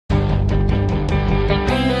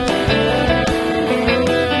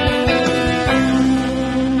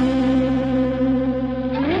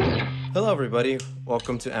everybody.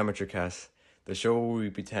 Welcome to Amateur Cast, the show where we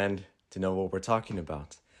pretend to know what we're talking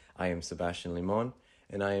about. I am Sebastian Limon,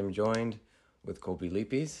 and I am joined with Colby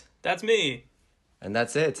Lipis. That's me. And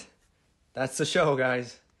that's it. That's the show,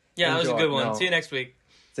 guys. Yeah, Enjoy. that was a good one. No. See you next week.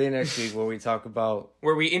 See you next week where we talk about...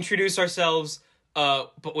 Where we introduce ourselves,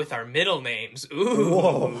 but with our middle names. Ooh.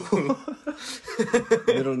 Whoa.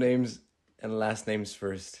 Middle names and last names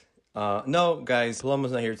first. No, guys,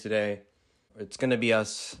 Paloma's not here today. It's going to be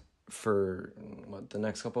us for, the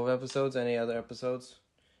next couple of episodes? Any other episodes?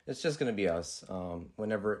 It's just going to be us.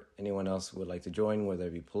 Whenever anyone else would like to join, whether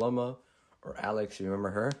it be Paloma or Alex, you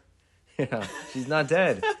remember her? Yeah, she's not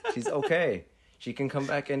dead. She's okay. She can come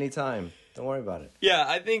back anytime. Don't worry about it. Yeah,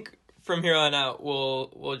 I think from here on out,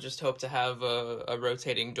 we'll just hope to have a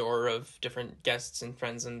rotating door of different guests and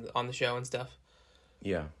friends on the show and stuff.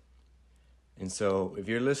 Yeah. And so, if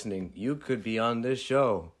you're listening, you could be on this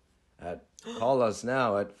show. Call us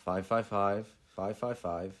now at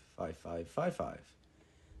 555-555-5555.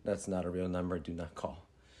 That's not a real number. Do not call.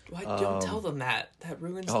 Why don't tell them that? That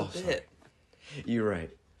ruins the bit. Sorry. You're right.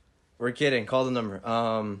 We're kidding. Call the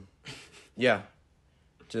number. Yeah.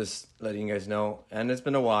 Just letting you guys know. And it's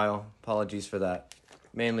been a while. Apologies for that.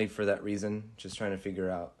 Mainly for that reason. Just trying to figure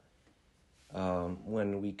out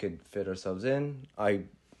when we could fit ourselves in. I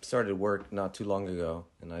started work not too long ago,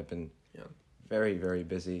 and I've been very, very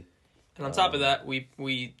busy. And on top of that,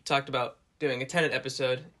 we talked about doing a Tenet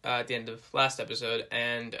episode at the end of last episode,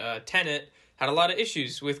 and Tenet had a lot of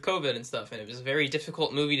issues with COVID and stuff, and it was a very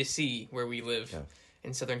difficult movie to see where we live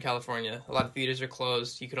in Southern California. A lot of theaters are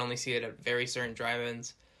closed. You could only see it at very certain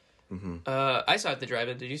drive-ins. Mm-hmm. I saw it at the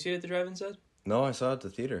drive-in. Did you see it at the drive-in, Sid? No, I saw it at the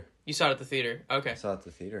theater. You saw it at the theater. Okay. I saw it at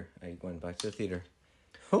the theater. I went back to the theater.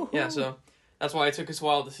 Yeah, so that's why it took us a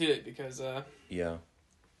while to see it, because yeah,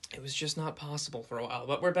 it was just not possible for a while.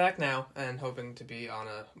 But we're back now and hoping to be on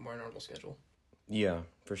a more normal schedule. Yeah,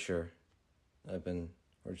 for sure.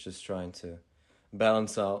 We're just trying to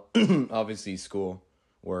balance out, obviously, school,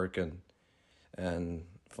 work, and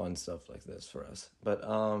fun stuff like this for us. But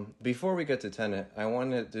before we get to Tenet, I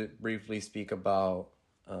wanted to briefly speak about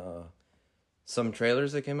some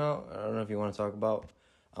trailers that came out. I don't know if you want to talk about.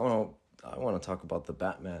 I want to talk about the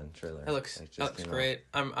Batman trailer. That looks great.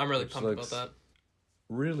 I'm really pumped about that.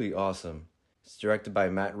 Really awesome. It's directed by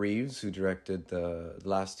Matt Reeves, who directed the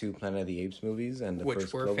last two Planet of the Apes movies and the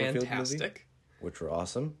first Cloverfield movie, which were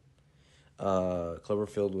awesome.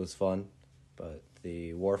 Cloverfield was fun, but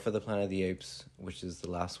the War for the Planet of the Apes, which is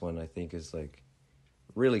the last one, I think is like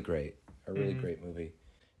really great. A really great movie.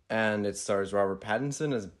 And it stars Robert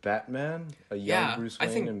Pattinson as Batman, a young Bruce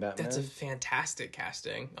Wayne in Batman. That's a fantastic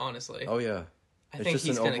casting, honestly. Oh yeah. I think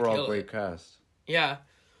he's an overall great cast. Yeah.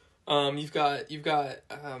 You've got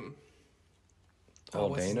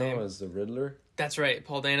Paul Dano as the Riddler. That's right,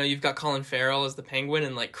 Paul Dano. You've got Colin Farrell as the Penguin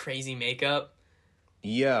in like crazy makeup.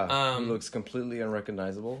 Yeah, he looks completely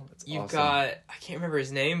unrecognizable. You've got, I can't remember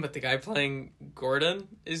his name, but the guy playing Gordon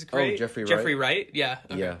is great. Oh, Jeffrey Wright. Jeffrey Wright, yeah.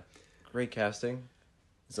 Okay. Yeah, great casting.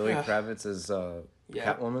 Zoe Kravitz as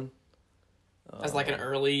Catwoman. As like an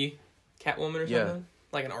early Catwoman or something?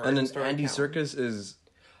 Like an origin story. And then Andy Serkis is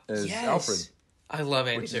Alfred. I love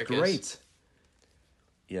Andy Serkis. Which is great.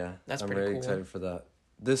 Yeah, I'm really excited for that.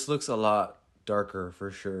 This looks a lot darker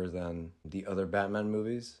for sure than the other Batman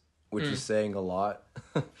movies, which is saying a lot.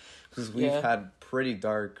 Because we've had pretty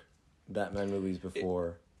dark Batman movies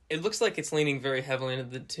before. It looks like it's leaning very heavily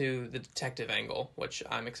into the detective angle, which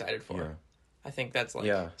I'm excited for. Yeah. I think that's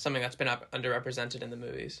something that's been underrepresented in the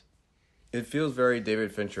movies. It feels very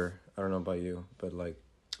David Fincher. I don't know about you, but like...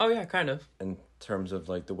 Oh yeah, kind of. In terms of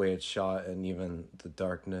like the way it's shot and even the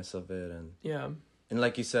darkness of it. And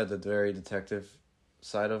like you said, the very detective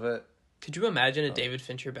side of it. Could you imagine a David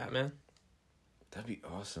Fincher Batman? That'd be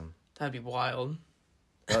awesome. That'd be wild.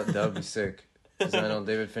 That would be sick. Because I know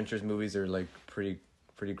David Fincher's movies are like pretty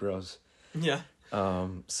gross. Yeah.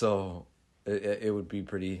 So it would be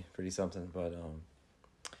pretty something. But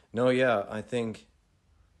no, yeah, I think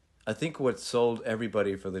what sold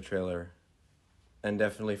everybody for the trailer, and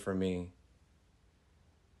definitely for me,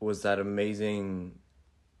 was that amazing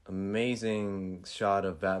shot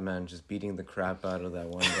of Batman just beating the crap out of that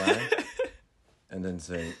one guy. And then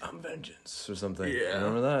saying, "I'm vengeance," or something. Yeah.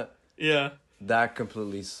 Remember that? Yeah. That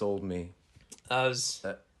completely sold me.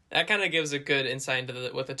 That kind of gives a good insight into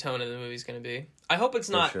what the tone of the movie's going to be. I hope it's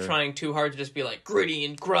not trying too hard to just be like gritty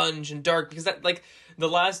and grunge and dark, because that, like, the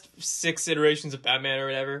last 6 iterations of Batman or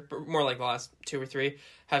whatever, more like the last 2 or 3,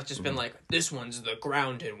 have just been like, this one's the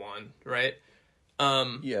grounded one, right?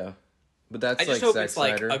 Yeah. But that's I just like hope Zack it's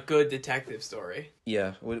like Snyder. a good detective story.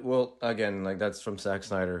 Yeah, well, again, like that's from Zack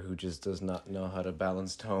Snyder, who just does not know how to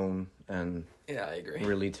balance tone and Yeah, I agree.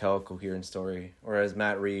 really tell a coherent story. Whereas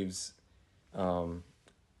Matt Reeves,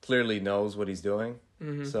 clearly knows what he's doing.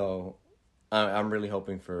 Mm-hmm. So, I'm really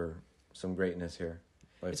hoping for some greatness here.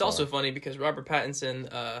 It's also funny because Robert Pattinson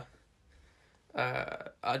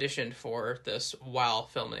auditioned for this while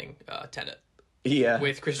filming Tenet. Yeah,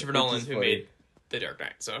 with Christopher Nolan, who made The Dark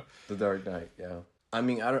Knight. So The Dark Knight, yeah. I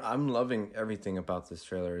mean, I'm loving everything about this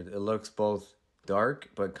trailer. It looks both dark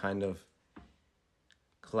but kind of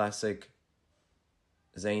classic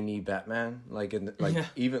zany Batman.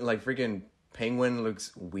 Even like freaking Penguin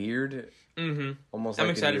looks weird. Mm-hmm. Almost I'm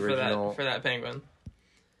like excited in the original. for that Penguin.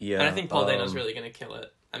 Yeah, And I think Paul Dano's really gonna kill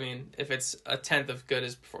it. I mean, if it's a tenth of good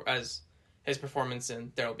as his performance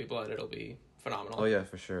in There Will Be Blood, it'll be phenomenal. Oh yeah,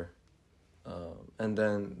 for sure. And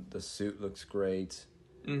then the suit looks great.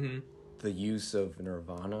 Mm-hmm. The use of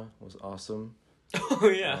Nirvana was awesome. Oh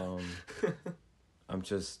yeah.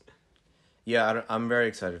 I'm very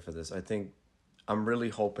excited for this. I think I'm really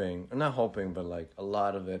hoping, not hoping, but like a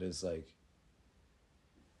lot of it is like,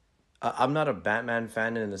 I'm not a Batman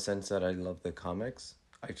fan in the sense that I love the comics.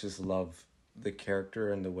 I just love the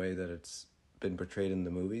character and the way that it's been portrayed in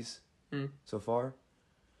the movies so far,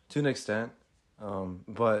 to an extent.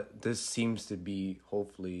 But this seems to be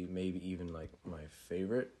hopefully maybe even like my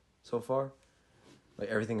favorite so far. Like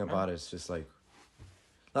everything about it is just like,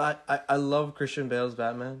 I love Christian Bale's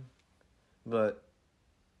Batman, but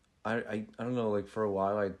I don't know, like for a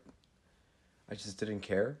while I just didn't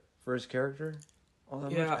care for his character all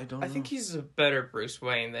that much. I think he's a better Bruce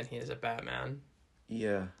Wayne than he is a Batman.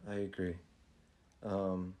 Yeah, I agree.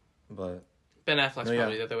 But Ben Affleck's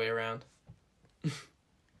probably the other way around.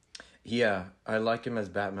 Yeah, I like him as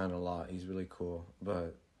Batman a lot. He's really cool,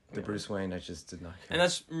 but Bruce Wayne, I just did not care. And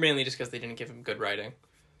that's mainly just because they didn't give him good writing.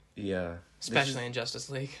 Yeah. Especially in Justice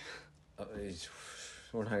League.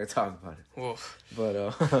 We're not going to talk about it. Oof.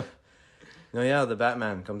 But, the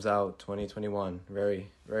Batman comes out 2021. Very,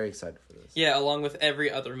 very excited for this. Yeah, along with every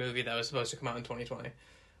other movie that was supposed to come out in 2020.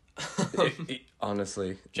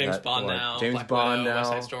 Honestly. James Bond now. James Black Bond Widow, now. West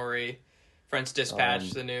Side Story. French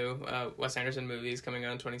Dispatch, the new Wes Anderson movies coming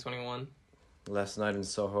out in 2021. Last Night in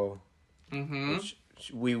Soho. Mm-hmm. Which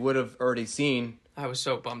we would have already seen. I was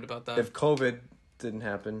so bummed about that. If COVID didn't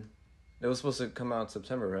happen. It was supposed to come out in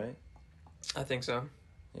September, right? I think so.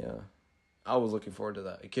 Yeah. I was looking forward to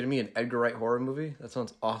that. Are you kidding me? An Edgar Wright horror movie? That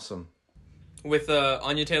sounds awesome. With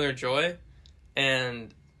Anya Taylor-Joy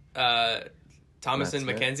and Thomasin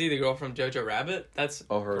McKenzie, the girl from Jojo Rabbit. That's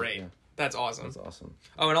great. Yeah. That's awesome. That's awesome.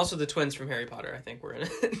 Oh, and also the twins from Harry Potter, I think, were in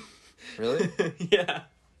it. Really? Yeah.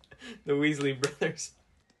 The Weasley brothers.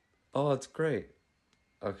 Oh, that's great.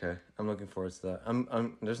 Okay, I'm looking forward to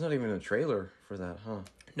that. There's not even a trailer for that, huh?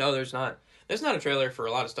 No, there's not. There's not a trailer for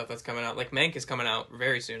a lot of stuff that's coming out. Like Mank is coming out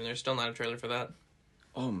very soon, and there's still not a trailer for that.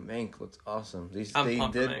 Oh, Mank looks awesome. They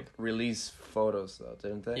pumped did for Mank. release photos though,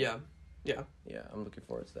 didn't they? Yeah. Yeah, I'm looking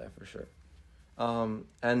forward to that for sure.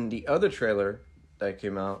 And the other trailer that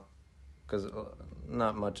came out, because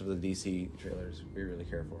not much of the DC trailers we really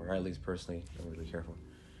care for, or at least personally don't really care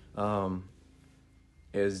for,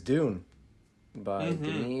 is Dune by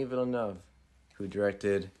Denis Villeneuve, who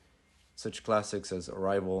directed such classics as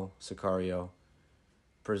Arrival, Sicario,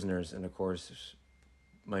 Prisoners, and of course,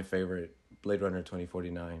 my favorite, Blade Runner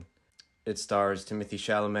 2049. It stars Timothée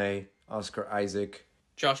Chalamet, Oscar Isaac,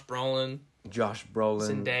 Josh Brolin,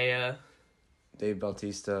 Zendaya, Dave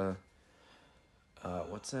Bautista.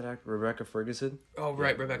 What's that actor? Rebecca Ferguson? Oh,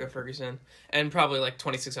 right, Yeah. Rebecca Ferguson. And probably like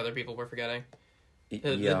 26 other people we're forgetting.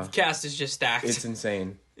 Yeah. The cast is just stacked. It's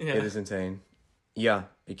insane. Yeah. It is insane. Yeah. Are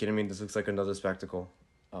you kidding me? This looks like another spectacle.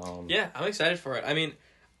 Yeah, I'm excited for it. I mean,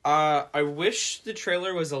 I wish the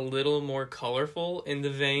trailer was a little more colorful in the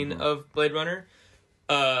vein of Blade Runner.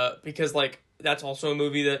 Because, like, that's also a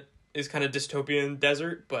movie that is kind of dystopian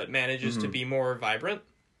desert, but manages to be more vibrant.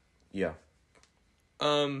 Yeah.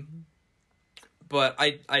 But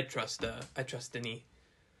I trust Denis.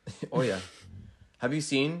 Oh, yeah. Have you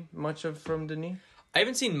seen much from Denis? I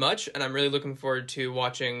haven't seen much, and I'm really looking forward to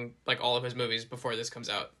watching like all of his movies before this comes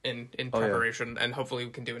out in preparation, and hopefully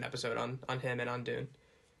we can do an episode on him and on Dune.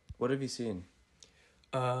 What have you seen?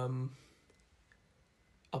 I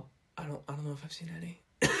don't know if I've seen any.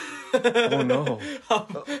 Oh no!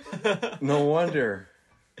 No wonder.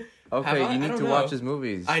 Okay, you need to watch his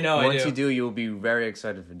movies. I know. Once you do, you'll be very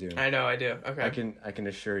excited for Dune. I know. I do. Okay. I can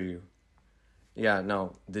assure you. Yeah.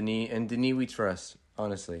 No, Denis we trust.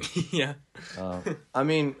 Honestly. Yeah. I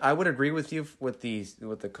mean, I would agree with you with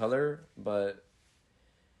the color, but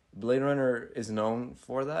Blade Runner is known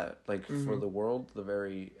for that, like for the world, the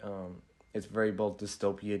very it's very both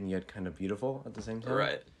dystopian yet kind of beautiful at the same time.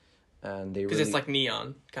 Right. And they Because really it's like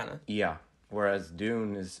neon, kind of. yeah. Whereas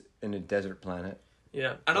Dune is in a desert planet.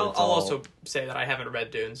 Yeah, and I'll also say that I haven't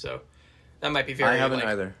read Dune, so that might be very I haven't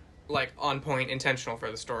either. Like on point, intentional for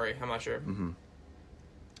the story. I'm not sure. Mm-hmm.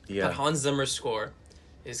 Yeah. But Hans Zimmer's score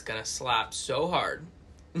is gonna slap so hard.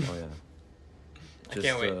 Oh yeah. I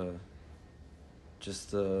can't wait.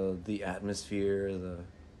 Just the atmosphere,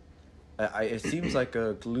 it seems like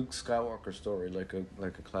a Luke Skywalker story, like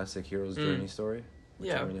a classic hero's journey story,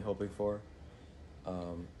 which I'm really hoping for.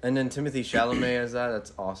 And then Timothée Chalamet as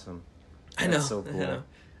that's awesome. I know. That's so cool. I know.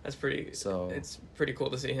 That's pretty. So it's pretty cool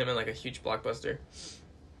to see him in like a huge blockbuster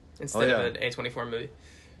instead of an A24 movie.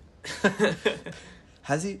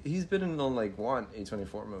 Has he's been in like one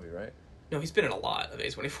A24 movie, right? No, he's been in a lot of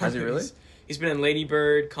A24 movies. Has he really? He's been in Lady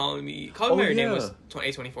Bird, Call Me By Your Name was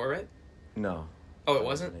A24, right? No. Oh, it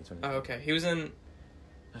wasn't? Oh, okay. He was in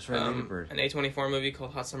that's right, Lady Bird. An A24 movie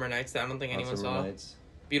called Hot Summer Nights that I don't think anyone saw. Nights.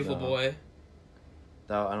 Beautiful Boy.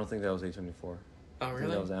 I don't think that was A24. Oh, really? I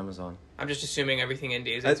think that was Amazon. I'm just assuming everything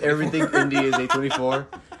indie is A24. Everything indie is A24.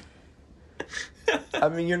 I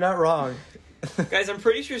mean, you're not wrong. Guys, I'm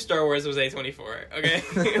pretty sure Star Wars was A24, okay?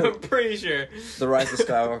 I'm pretty sure. The Rise of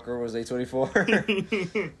Skywalker was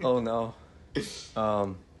A24. Oh, no.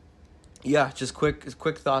 Yeah, just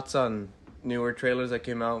quick thoughts on newer trailers that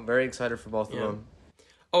came out. Very excited for both of them.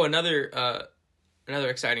 Oh, another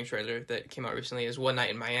exciting trailer that came out recently is One Night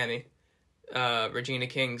in Miami. Regina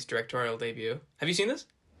King's directorial debut. Have you seen this?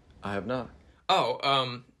 I have not.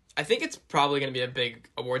 Oh, I think it's probably going to be a big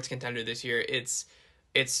awards contender this year.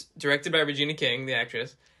 It's directed by Regina King, the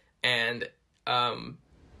actress, and is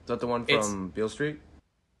that the one from Beale Street?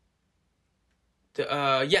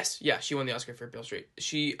 Yes, she won the Oscar for Beale Street.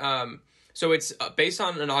 She so it's based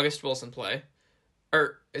on an August Wilson play,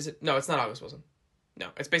 or is it? No, it's not August Wilson. No,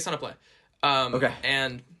 it's based on a play. Okay,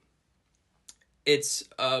 and it's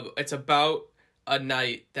about a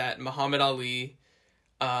night that Muhammad Ali,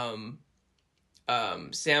 Sam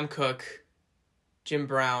Cooke, Jim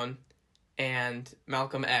Brown, and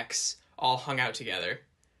Malcolm X all hung out together.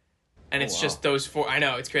 And it's just those four. I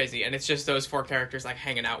know, it's crazy. And it's just those four characters like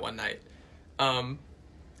hanging out one night.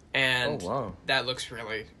 And that looks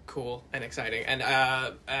really cool and exciting. And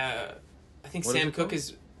I think Sam Cooke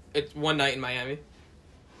it's One Night in Miami.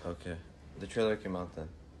 Okay. The trailer came out then.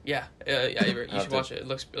 Yeah, you should watch it. It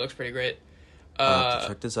looks pretty great. I'll have to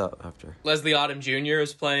check this out after. Leslie Odom Jr.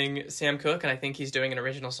 is playing Sam Cooke, and I think he's doing an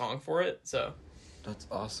original song for it. So that's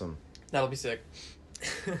awesome. That'll be sick.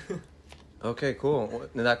 Okay, cool.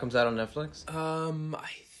 And that comes out on Netflix? I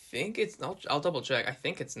think it's. I'll double check. I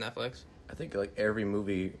think it's Netflix. I think like every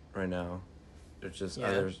movie right now, they're just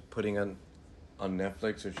either putting on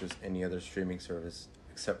Netflix or just any other streaming service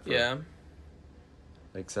except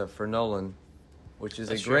for Nolan, which is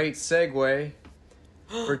a great segue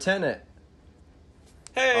for Tenet.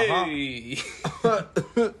 Hey!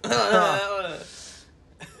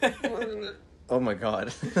 Oh my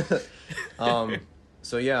god.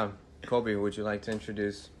 So yeah, Colby, would you like to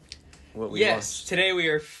introduce what we watched? Today we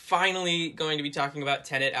are finally going to be talking about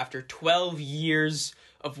Tenet after 12 years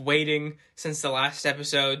of waiting since the last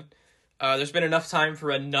episode. There's been enough time for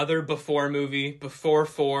another Before movie. Before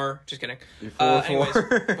 4. Just kidding. Anyways,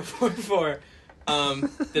 Before 4.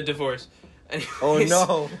 The divorce. Anyways, oh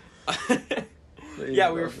no.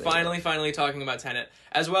 Yeah, we were finally talking about Tenet,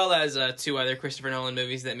 as well as two other Christopher Nolan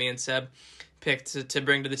movies that me and Seb picked to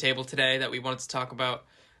bring to the table today that we wanted to talk about.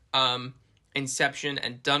 Inception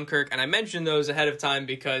and Dunkirk. And I mentioned those ahead of time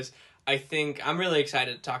because I think I'm really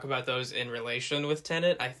excited to talk about those in relation with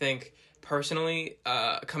Tenet. I think personally,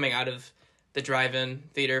 coming out of the drive-in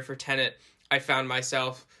theater for Tenet, I found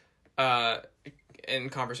myself in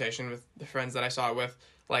conversation with the friends that I saw it with,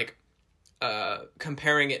 like,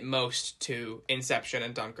 comparing it most to Inception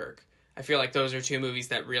and Dunkirk. I feel like those are two movies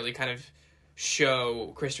that really kind of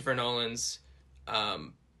show Christopher Nolan's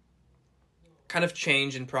kind of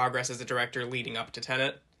change and progress as a director leading up to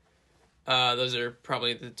Tenet. Those are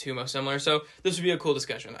probably the two most similar. So this would be a cool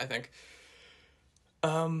discussion, I think.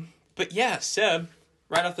 But yeah, Seb,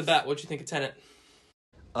 right off the bat, what'd you think of Tenet?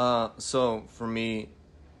 So for me,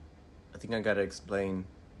 I think I gotta explain.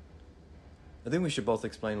 I think we should both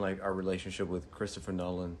explain like our relationship with Christopher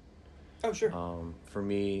Nolan. Oh, sure. For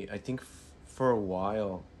me, I think for a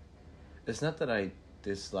while, it's not that I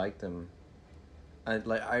disliked him. I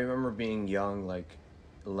remember being young, like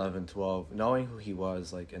 11, 12, knowing who he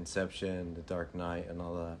was, like Inception, The Dark Knight, and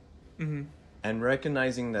all that. Mm-hmm. And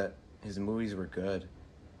recognizing that his movies were good,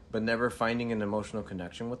 but never finding an emotional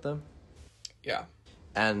connection with them. Yeah.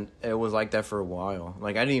 And it was like that for a while.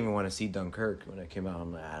 Like, I didn't even want to see Dunkirk when it came out.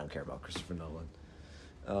 I'm like, I don't care about Christopher Nolan.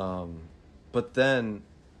 But then,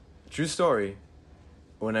 true story,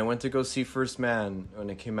 when I went to go see First Man, when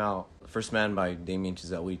it came out, First Man by Damien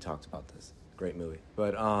Chazelle, we talked about this. Great movie.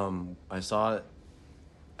 But I saw it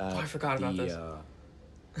at I forgot about this.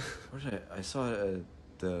 Where did I saw it at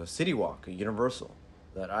the City Walk at Universal,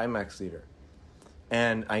 that IMAX theater.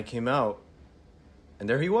 And I came out, and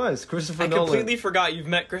there he was, Christopher Nolan. I completely forgot you've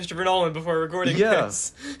met Christopher Nolan before recording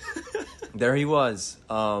this. There he was,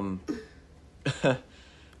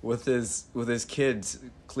 with his kids,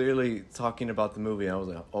 clearly talking about the movie. I was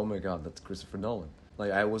like, oh my god, that's Christopher Nolan.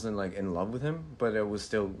 Like, I wasn't like in love with him, but it was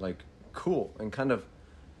still like cool and kind of.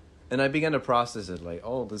 And I began to process it, like,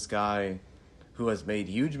 oh, this guy who has made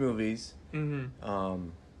huge movies. Mm-hmm.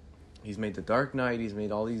 He's made The Dark Knight. He's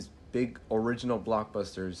made all these big original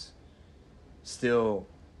blockbusters. Still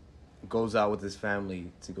goes out with his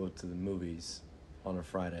family to go to the movies on a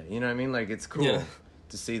Friday. You know what I mean? Like, it's cool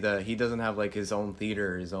to see that he doesn't have like his own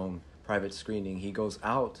theater, his own private screening. He goes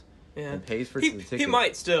out and pays for the ticket. He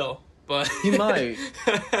might still, but he might.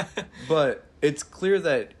 But it's clear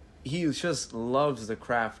that he just loves the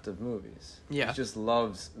craft of movies. Yeah. He just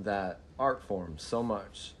loves that art form so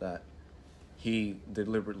much that he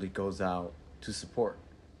deliberately goes out to support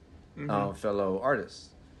fellow artists.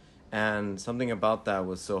 And something about that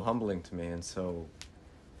was so humbling to me and so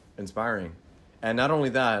inspiring. And not only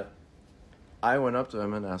that, I went up to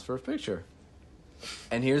him and asked for a picture.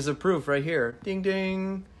 And here's the proof right here. Ding,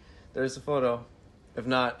 ding. There's the photo. If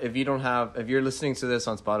you're listening to this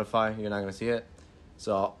on Spotify, you're not going to see it.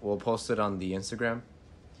 So we'll post it on the Instagram.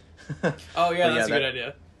 Oh yeah, that's a good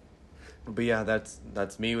idea. But yeah,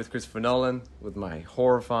 that's me with Christopher Nolan with my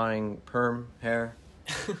horrifying perm hair.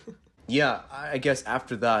 Yeah, I guess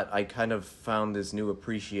after that I kind of found this new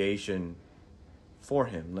appreciation for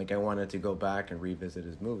him. Like, I wanted to go back and revisit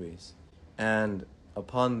his movies. And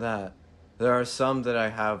upon that, there are some that I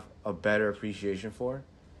have a better appreciation for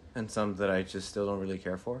and some that I just still don't really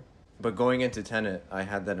care for. But going into Tenet, I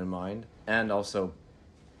had that in mind, and also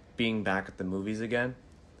being back at the movies again.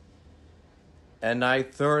 And I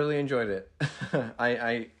thoroughly enjoyed it.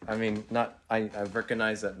 I mean, I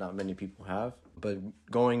recognize that not many people have, but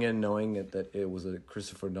going in knowing that it was a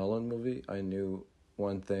Christopher Nolan movie, I knew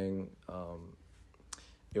one thing,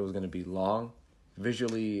 it was going to be long,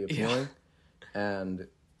 visually appealing, and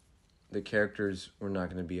the characters were not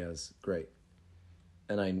going to be as great.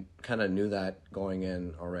 And I kind of knew that going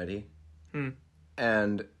in already.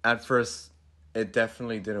 And at first, it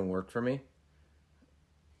definitely didn't work for me.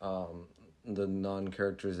 The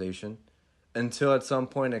non-characterization. Until at some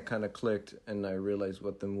point it kind of clicked and I realized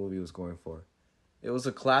what the movie was going for. It was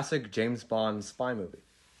a classic James Bond spy movie.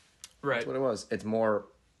 Right. That's what it was. It's more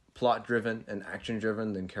plot-driven and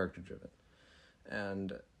action-driven than character-driven.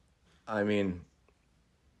 And, I mean,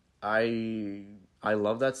 I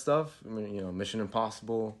love that stuff. I mean, you know, Mission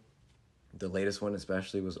Impossible, the latest one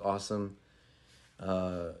especially, was awesome.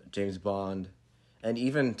 James Bond, and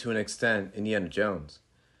even to an extent, Indiana Jones.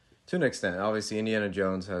 To an extent, obviously, Indiana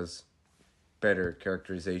Jones has better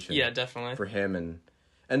characterization. Yeah, definitely. For him, and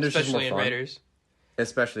there's especially just more fun. in Raiders.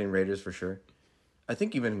 Especially in Raiders, for sure. I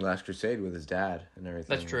think even Last Crusade with his dad and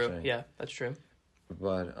everything. That's true. Yeah, that's true.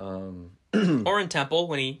 But or in Temple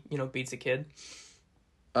when he, beats a kid.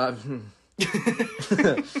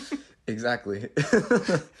 Exactly.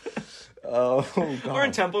 Oh, God. Or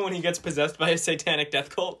in Temple when he gets possessed by a satanic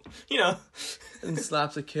death cult. And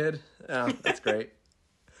slaps a kid. Yeah, that's great.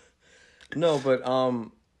 No, but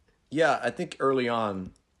yeah, I think early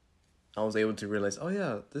on, I was able to realize, oh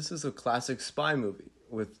yeah, this is a classic spy movie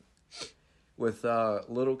with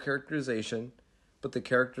little characterization, but the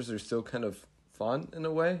characters are still kind of fun in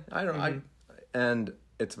a way. And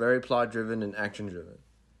it's very plot driven and action driven,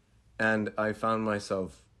 and I found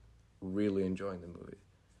myself really enjoying the movie.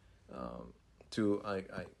 I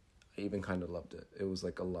even kind of loved it. It was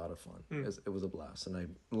like a lot of fun. It was a blast, and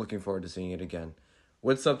I'm looking forward to seeing it again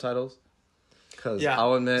with subtitles. Because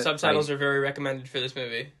I'll admit, subtitles are very recommended for this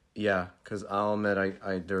movie. Yeah, because I'll admit,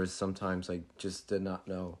 I there was sometimes I just did not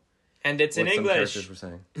know. And it's in English. Characters were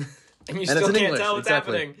saying. And you still can't tell what's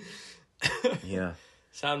happening. Yeah.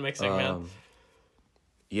 Sound mixing, man.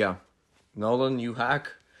 Yeah. Nolan, you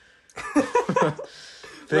hack.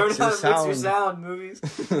 Learn how to mix your sound, movies.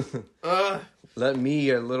 Let me,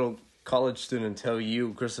 a little college student, tell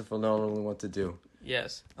you, Christopher Nolan, what to do.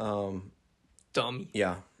 Yes. Dummy.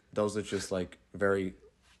 Yeah. Those are just like very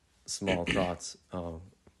small thoughts.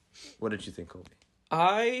 What did you think, Colby?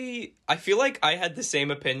 I feel like I had the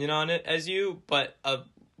same opinion on it as you, but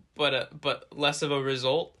less of a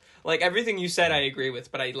result. Like, everything you said I agree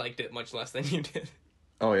with, but I liked it much less than you did.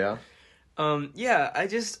 Oh, yeah? Yeah,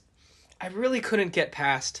 I really couldn't get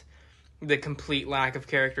past the complete lack of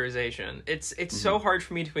characterization. It's so hard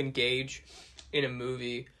for me to engage in a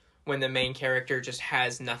movie when the main character just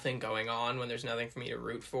has nothing going on, when there's nothing for me to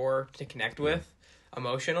root for, to connect with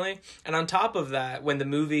emotionally. And on top of that, when the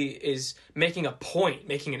movie is making a point,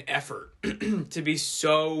 making an effort to be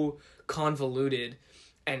so convoluted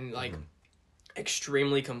and like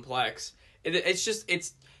extremely complex,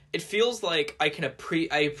 it feels like I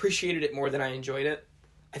appreciated it more than I enjoyed it.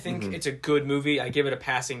 I think it's a good movie. I give it a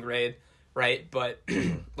passing grade, right? But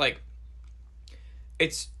like,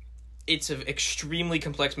 it's an extremely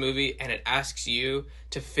complex movie, and it asks you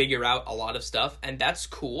to figure out a lot of stuff, and that's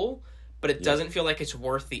cool. But it doesn't feel like it's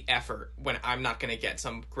worth the effort when I'm not going to get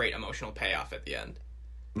some great emotional payoff at the end.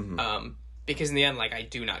 Because in the end, like, I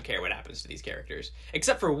do not care what happens to these characters,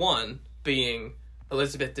 except for one being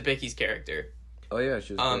Elizabeth Debicki's character. Oh, yeah,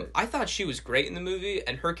 she was great. I thought she was great in the movie,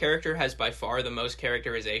 and her character has by far the most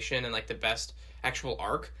characterization and, like, the best actual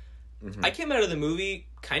arc. I came out of the movie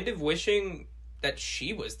kind of wishing that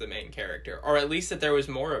she was the main character, or at least that there was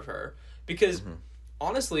more of her. Because,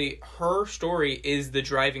 honestly, her story is the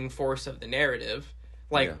driving force of the narrative.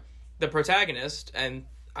 Like, the protagonist, and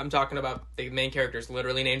I'm talking about the main character is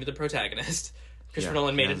literally named the protagonist. Christopher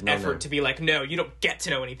Nolan made an effort to be like, no, you don't get to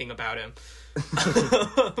know anything about him.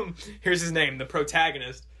 Here's his name, the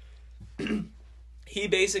protagonist. He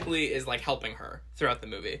basically is like helping her throughout the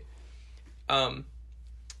movie.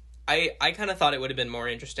 I kind of thought it would have been more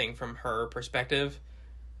interesting from her perspective.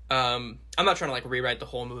 I'm not trying to like rewrite the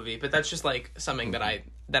whole movie, but that's just like something that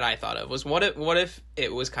I thought of was what if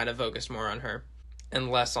it was kind of focused more on her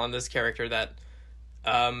and less on this character that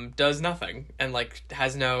does nothing and like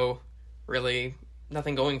has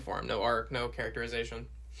nothing going for him, no arc, no characterization.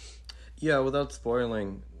 Yeah, without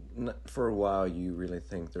spoiling, for a while you really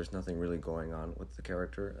think there's nothing really going on with the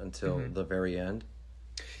character until the very end.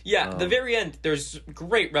 Yeah, the very end, there's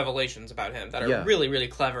great revelations about him that are really, really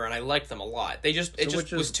clever, and I liked them a lot.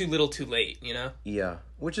 It was too little too late, you know? Yeah,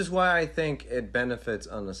 which is why I think it benefits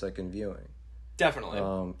on the second viewing.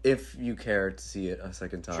 Definitely. If you care to see it a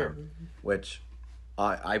second time. Sure. Which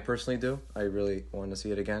I personally do. I really want to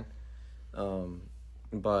see it again.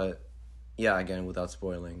 But, yeah, again, without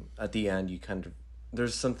spoiling, at the end, you kind of...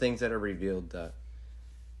 There's some things that are revealed that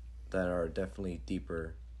are definitely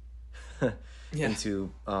deeper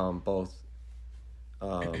into both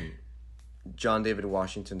John David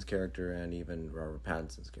Washington's character and even Robert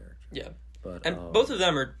Pattinson's character. Yeah. But, and both of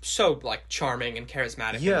them are so like charming and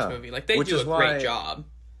charismatic in this movie. Like they do a great job.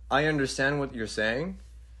 I understand what you're saying,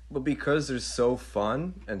 but because they're so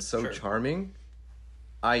fun and so charming,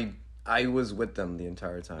 I was with them the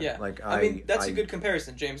entire time. Yeah. Like I mean that's a good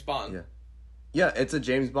comparison, James Bond. Yeah. Yeah, it's a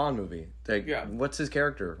James Bond movie. Like what's his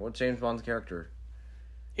character? What's James Bond's character?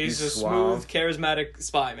 He's a smooth, charismatic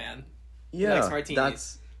spy man. Yeah, he likes martinis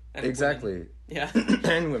that's and exactly. Women. Yeah,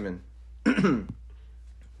 and women.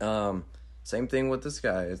 Same thing with this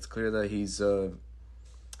guy. It's clear that he's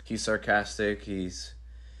sarcastic. He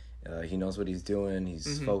knows what he's doing.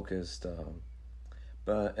 He's focused.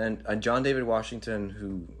 But John David Washington,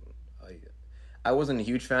 who I wasn't a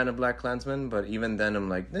huge fan of BlacKkKlansman, but even then I'm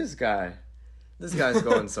like, this guy's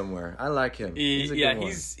going somewhere. I like him. He's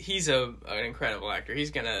an incredible actor. He's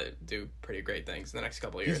gonna do pretty great things in the next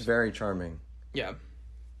couple of years. He's very charming. Yeah.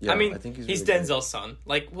 Yeah, I mean, I think he's really Denzel's son.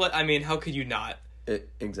 Like, what? I mean, how could you not?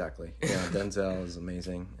 Exactly. Yeah, Denzel is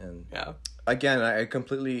amazing, and yeah. Again, I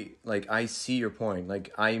completely I see your point.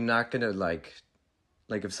 Like, I'm not gonna like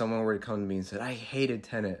if someone were to come to me and said I hated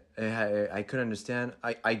Tenet, I couldn't understand.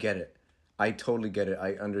 I get it. I totally get it.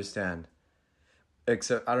 I understand.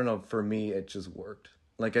 Except, I don't know, for me, it just worked.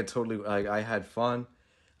 Like, I had fun.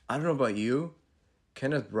 I don't know about you.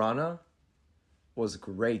 Kenneth Branagh was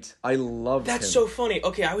great. I loved him. That's so funny.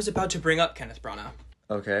 Okay, I was about to bring up Kenneth Branagh.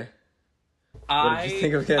 Okay. What did you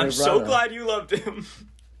think of Kenneth Branagh? I'm so glad you loved him.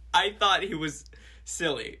 I thought he was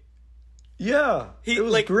silly. Yeah, it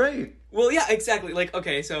was great. Well, yeah, exactly. Like,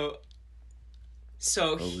 okay, so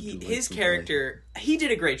his character, he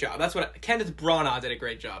did a great job. That's what Kenneth Branagh did a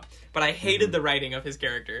great job. But I hated the writing of his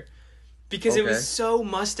character because it was so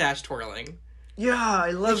mustache twirling. Yeah,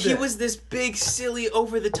 I loved it. He was this big, silly,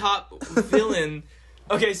 over the top villain.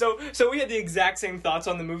 Okay, so we had the exact same thoughts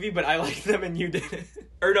on the movie, but I liked them and you didn't.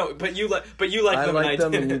 Or no, but you liked them and I didn't. I liked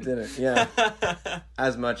them and you didn't. Yeah,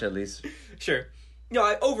 as much at least. Sure.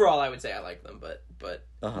 No, overall I would say I liked them, but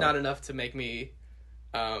not enough to make me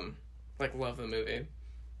love the movie.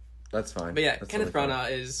 That's fine. But yeah, Kenneth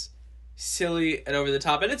Branagh is silly and over the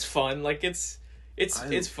top, and it's fun. Like it's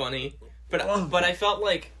funny. But I felt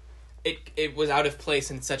like it was out of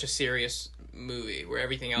place in such a serious movie where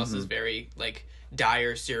everything else is very like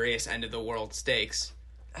dire, serious, end of the world stakes.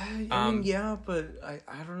 I mean, yeah, but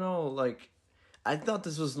I don't know. Like, I thought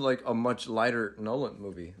this was like a much lighter Nolan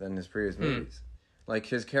movie than his previous movies. Like,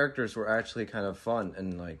 his characters were actually kind of fun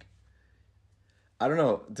and like, I don't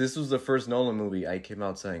know. This was the first Nolan movie I came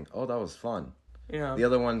out saying, "Oh, that was fun." Yeah. The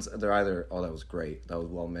other ones, they're either, "Oh, that was great. That was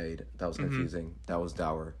well made. That was confusing. That was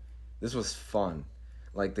dour." This was fun.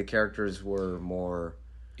 Like, the characters were more.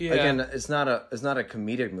 Yeah. Again, it's not a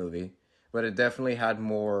comedic movie, but it definitely had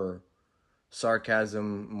more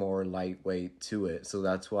sarcasm, more lightweight to it. So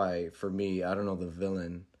that's why, for me, I don't know, the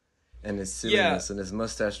villain and his silliness and his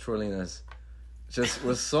mustache twirliness just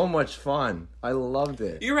was so much fun. I loved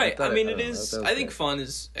it. You're right. I mean, it know, is. that was I think great. fun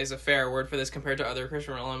is a fair word for this compared to other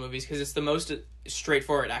Christopher Nolan movies because it's the most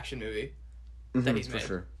straightforward action movie that he's for made.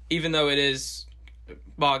 sure. Even though it is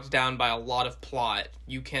bogged down by a lot of plot,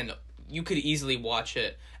 you could easily watch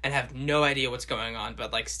it and have no idea what's going on,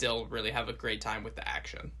 but like still really have a great time with the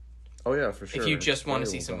action. Oh yeah, for sure. If you just want to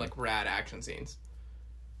Very see some well like rad action scenes.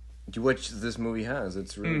 done. Which this movie has.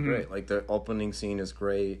 It's really great. Like, the opening scene is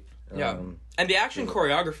great. Yeah. And the action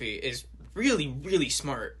choreography is really, really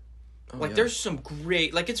smart. Like, there's some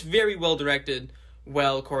great... Like, it's very well-directed,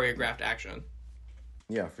 well-choreographed action.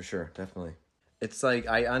 Yeah, for sure. Definitely. It's like,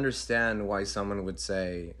 I understand why someone would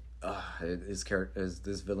say, this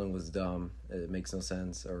villain was dumb. It makes no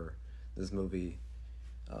sense. Or this movie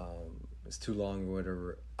is too long or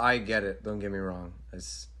whatever. I get it. Don't get me wrong.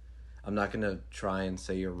 I'm not going to try and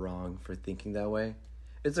say you're wrong for thinking that way.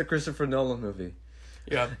 It's a Christopher Nolan movie.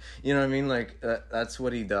 Yeah. You know what I mean? Like, that's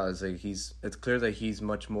what he does. Like, it's clear that he's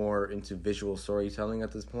much more into visual storytelling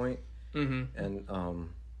at this point. And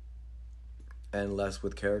less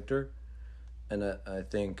with character. And I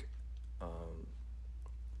think,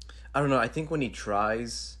 I don't know, I think when he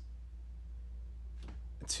tries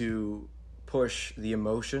to push the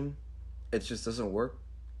emotion, it just doesn't work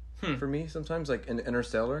for me sometimes. Like, in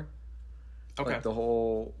Interstellar. Okay. Like, the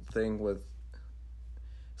whole thing with...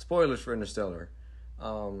 Spoilers for Interstellar.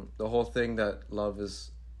 The whole thing that love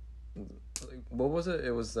is, what was it?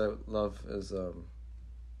 It was that love is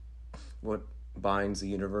what binds the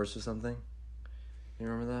universe or something. You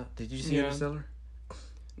remember that? Did you see Interstellar?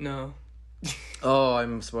 No. Oh,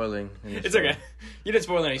 I'm spoiling. It's okay. You didn't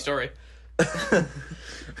spoil any story.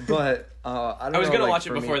 But I don't know. I was gonna like, watch it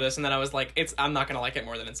for before me, this, and then I was like, I'm not gonna like it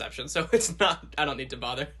more than Inception, so it's not. I don't need to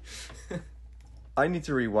bother. I need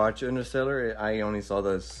to rewatch Interstellar. I only saw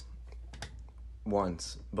this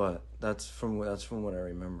once, but that's from what I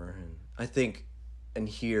remember. And I think, and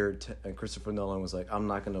here, Christopher Nolan was like, I'm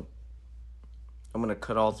gonna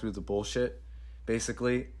cut all through the bullshit,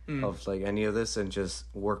 basically, of like any of this, and just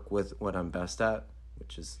work with what I'm best at,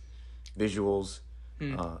 which is visuals,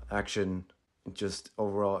 action, just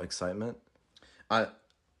overall excitement.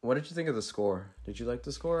 What did you think of the score? Did you like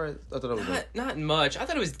the score? I thought it was Not much. I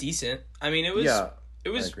thought it was decent. I mean, it was I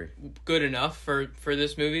agree. good enough for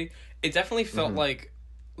this movie. It definitely felt like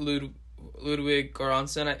Ludwig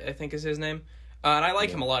Göransson, I think is his name. And I like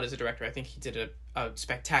him a lot as a director. I think he did a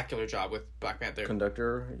spectacular job with Black Panther.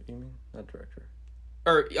 Conductor, you mean? Not director.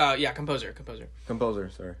 Or, composer. Composer,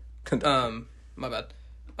 sorry. Conductor. My bad.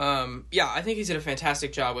 I think he did a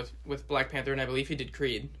fantastic job with Black Panther, and I believe he did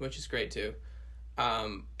Creed, which is great too.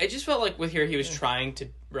 It just felt like with here he was trying to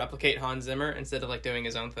replicate Hans Zimmer instead of like doing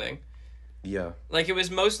his own thing. Yeah. Like it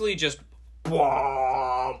was mostly just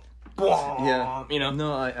Yeah. You know?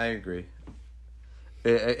 No, I agree.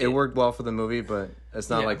 It worked well for the movie, but it's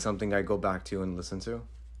not like something I go back to and listen to.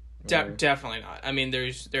 Definitely not. I mean,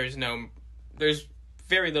 there's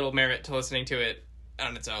very little merit to listening to it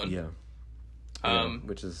on its own. Yeah.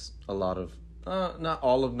 Which is a lot of not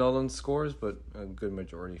all of Nolan's scores, but a good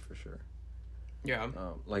majority for sure. Yeah.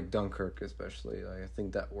 Like Dunkirk especially. I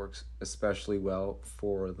think that works especially well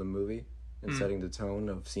for the movie and setting the tone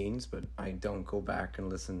of scenes, but I don't go back and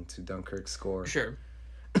listen to Dunkirk's score Sure.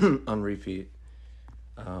 on repeat.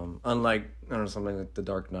 Unlike, I don't know, something like The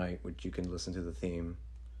Dark Knight, which you can listen to the theme,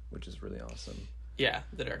 which is really awesome. Yeah,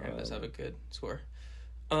 The Dark Knight does have a good score.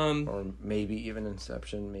 Or maybe even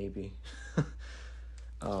Inception, maybe.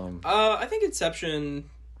 I think Inception,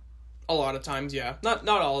 a lot of times, yeah. Not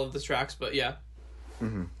all of the tracks, but yeah.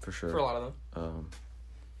 For sure. For a lot of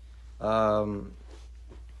them.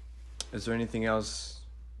 Is there anything else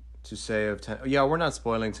to say of Tenet? Yeah, we're not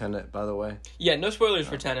spoiling Tenet, by the way. Yeah, no spoilers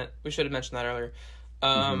for Tenet. We should have mentioned that earlier.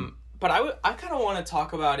 But I kind of want to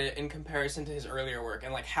talk about it in comparison to his earlier work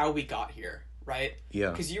and like how we got here, right? Yeah.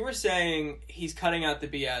 Because you were saying he's cutting out the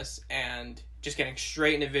BS and just getting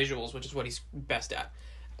straight into visuals, which is what he's best at.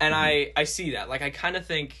 And I see that. Like, I kind of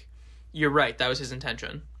think You're right. That was his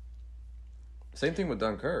intention. Same thing with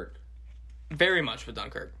Dunkirk. Very much with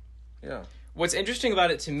Dunkirk. Yeah. What's interesting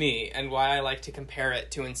about it to me, and why I like to compare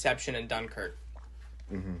it to Inception and Dunkirk,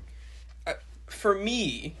 for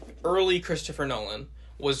me, early Christopher Nolan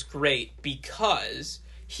was great because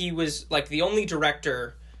he was like the only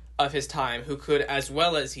director of his time who could, as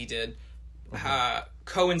well as he did,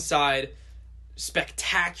 coincide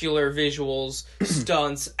spectacular visuals,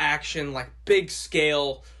 stunts, action, like big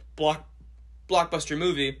scale blockbuster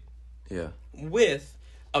movie, with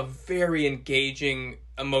a very engaging,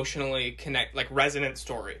 emotionally resonant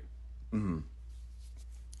story.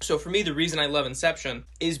 So for me, the reason I love Inception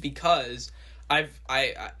is because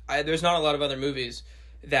there's not a lot of other movies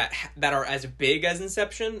that are as big as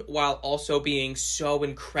Inception while also being so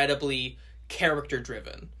incredibly character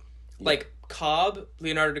driven. Like Cobb,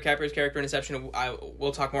 Leonardo DiCaprio's character in Inception,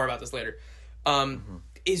 we'll talk more about this later,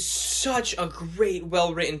 is such a great,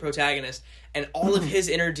 well-written protagonist, and all of his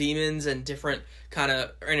inner demons and different kind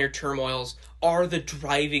of inner turmoils are the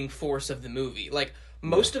driving force of the movie. Like,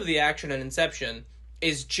 most of the action in Inception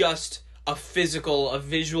is just a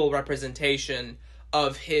visual representation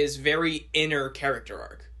of his very inner character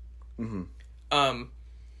arc.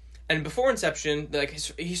 And before Inception,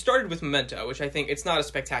 he started with Memento, which I think, it's not a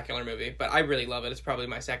spectacular movie, but I really love it. It's probably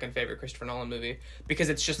my second favorite Christopher Nolan movie because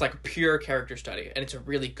it's just like a pure character study, and it's a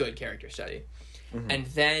really good character study. And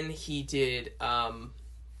then he did, I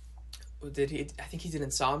think he did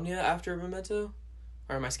Insomnia after Memento?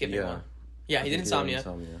 Or am I skipping one? Yeah, he did Insomnia.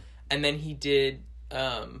 And then he did,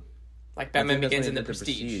 Batman Begins and The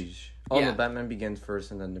Prestige. Oh, no, Batman Begins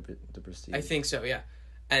first and then The Prestige. I think so, yeah.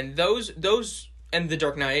 And those and The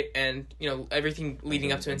Dark Knight and, everything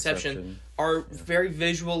leading up to Inception are very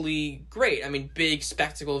visually great. I mean, big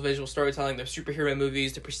spectacle visual storytelling. The superhero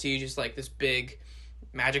movies, The Prestige is like this big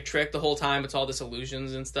magic trick the whole time. It's all this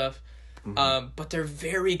illusions and stuff. But they're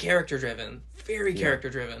very character driven. Very character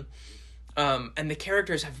driven. And the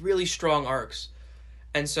characters have really strong arcs.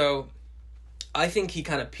 And so I think he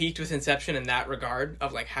kind of peaked with Inception in that regard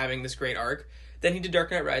of having this great arc. Then he did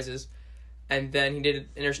Dark Knight Rises. And then he did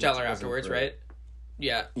Interstellar afterwards, right?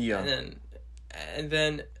 Yeah. And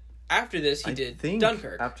then after this, he did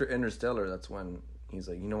Dunkirk. After Interstellar, that's when he's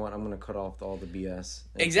like, you know what? I'm going to cut off all the BS.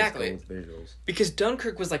 And Exactly. Just go with visuals. Because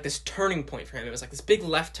Dunkirk was like this turning point for him. It was like this big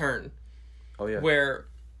left turn. Oh, yeah. Where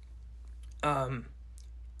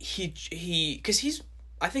because he's,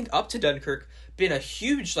 I think up to Dunkirk, been a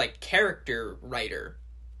huge character writer.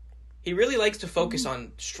 He really likes to focus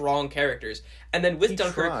on strong characters. And then with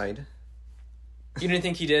Dunkirk... tried. You didn't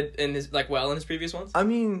think he did in his in his previous ones? I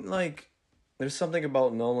mean, there's something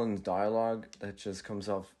about Nolan's dialogue that just comes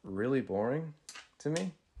off really boring to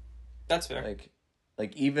me. That's fair.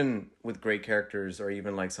 Like even with great characters, or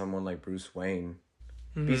even someone like Bruce Wayne,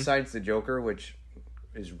 besides the Joker, which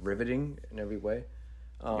is riveting in every way,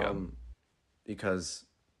 because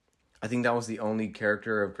I think that was the only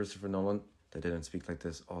character of Christopher Nolan that didn't speak like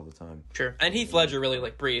this all the time. Sure, and Heath Ledger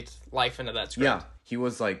really breathed life into that script. Yeah, he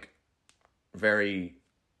was very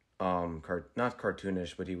not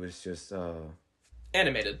cartoonish, but he was just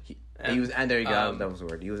animated. He was, and there you go, that was the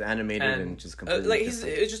word. He was animated and just completely he's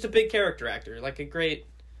just a big character actor, a great.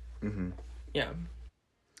 Yeah.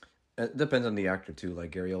 It depends on the actor too.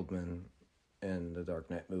 Like Gary Oldman in the Dark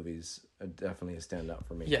Knight movies are definitely a standout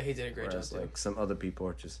for me. Yeah, he did a great job. Some other people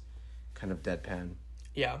are just kind of deadpan.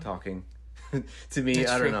 Yeah. Talking. To me,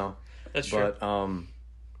 That's I true. don't know. That's true.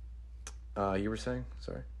 But you were saying?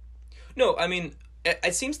 Sorry. No, I mean,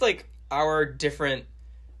 it seems like our different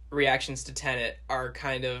reactions to Tenet are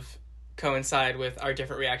kind of coincide with our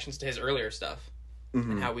different reactions to his earlier stuff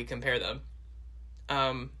and how we compare them.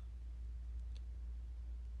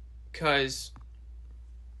 Because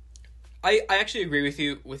I actually agree with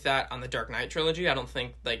you with that on the Dark Knight trilogy. I don't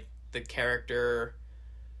think the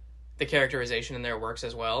characterization in there works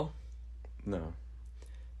as well. No.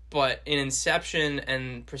 But in Inception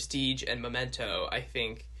and Prestige and Memento, I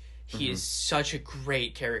think he is such a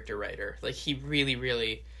great character writer. He really,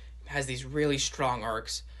 really has these really strong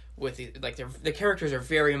arcs with the characters are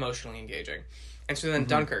very emotionally engaging. And so then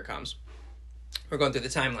Dunkirk comes. We're going through the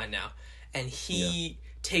timeline now. And he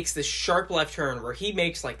takes this sharp left turn where he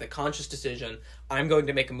makes the conscious decision, I'm going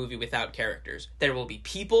to make a movie without characters. There will be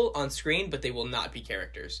people on screen, but they will not be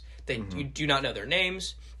characters. You do not know their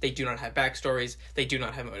names. They do not have backstories. They do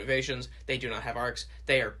not have motivations. They do not have arcs.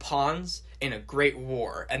 They are pawns in a great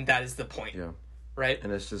war, and that is the point. Yeah. Right?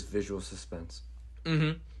 And it's just visual suspense.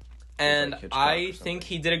 And I think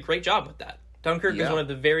he did a great job with that. Dunkirk is one of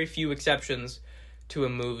the very few exceptions to a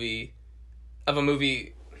movie...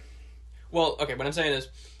 Well, okay, what I'm saying is,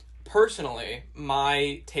 personally,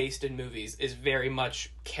 my taste in movies is very much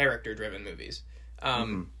character-driven movies.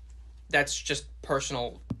 That's just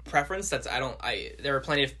personal preference. There are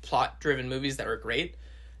plenty of plot-driven movies that are great,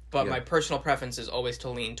 but my personal preference is always to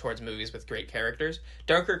lean towards movies with great characters.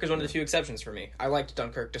 Dunkirk is one of the few exceptions for me. I liked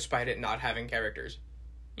Dunkirk despite it not having characters.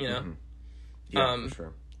 You know? Yeah, for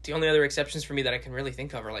sure. The only other exceptions for me that I can really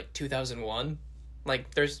think of are, like, 2001.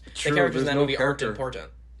 Like, the characters there's in that no movie character. aren't important.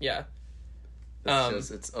 Yeah.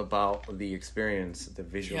 It's about the experience, the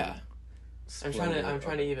visual. Yeah. I'm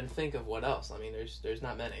trying to even think of what else. I mean, there's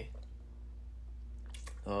not many.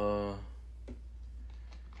 I'm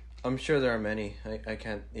sure there are many. I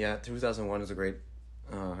can't. Yeah, 2001 is a great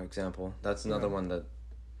example. That's another one that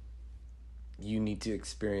you need to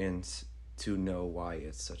experience to know why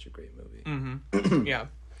it's such a great movie. Mm-hmm. Yeah.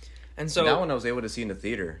 And so that one I was able to see in the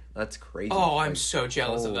theater. That's crazy. Oh, I'm so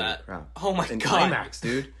jealous of that. Crap. Oh my in god. IMAX,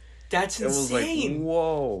 dude. That's insane. It was like,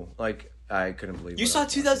 whoa. Like, I couldn't believe it. You saw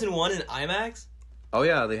 2001 in IMAX? Oh,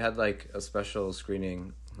 yeah. They had, like, a special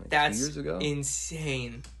screening like, That's 2 years ago.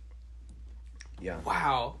 Insane. Yeah.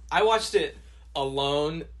 Wow. I watched it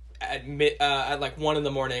alone at like 1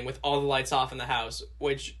 a.m. with all the lights off in the house,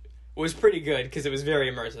 which was pretty good because it was very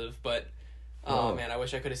immersive, but oh man, I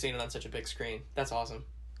wish I could have seen it on such a big screen. That's awesome.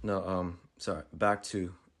 No, sorry. Back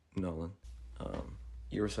to Nolan.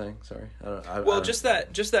 You were saying? Sorry. Just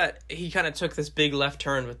that he kind of took this big left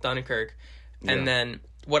turn with Dunkirk, and then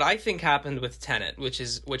what I think happened with Tenet, which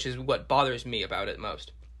is what bothers me about it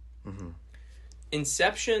most. Mm-hmm.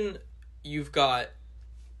 Inception, you've got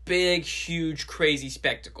big, huge, crazy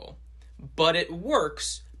spectacle, but it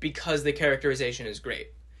works because the characterization is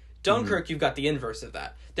great. Dunkirk, you've got the inverse of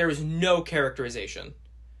that. There is no characterization,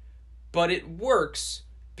 but it works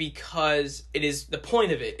because the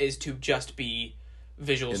point of it is to just be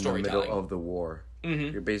visual storytelling. In the middle of the war.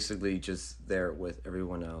 Mm-hmm. You're basically just there with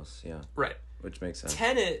everyone else, yeah. Right. Which makes sense.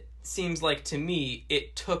 Tenet seems like, to me,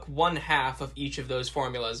 it took one half of each of those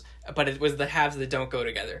formulas, but it was the halves that don't go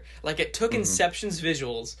together. Like, it took Inception's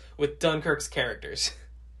visuals with Dunkirk's characters.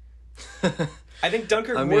 I think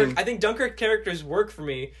Dunkirk characters work for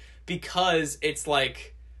me because it's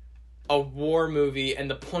like a war movie, and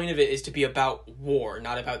the point of it is to be about war,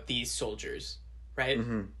 not about these soldiers, right?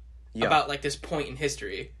 Mm-hmm. Yeah. About, like, this point in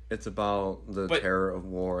history. It's about the terror of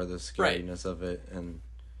war, the scariness of it, and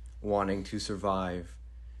wanting to survive.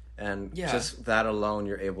 And just that alone,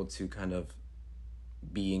 you're able to kind of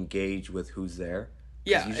be engaged with who's there.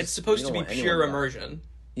 Yeah, it's supposed to be pure immersion.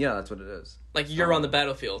 Yeah, that's what it is. Like, you're on the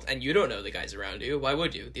battlefield, and you don't know the guys around you. Why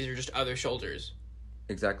would you? These are just other soldiers.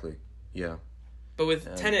 Exactly, yeah. But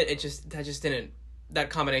with Tenet, that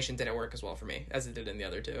combination didn't work as well for me as it did in the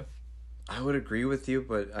other two. I would agree with you,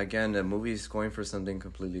 but again, the movie's going for something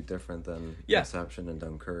completely different than Inception and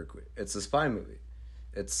Dunkirk. It's a spy movie.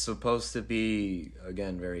 It's supposed to be,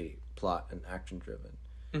 again, very plot and action driven.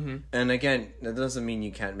 Mm-hmm. And again, that doesn't mean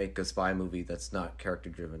you can't make a spy movie that's not character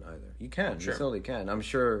driven either. You can, you totally can. I'm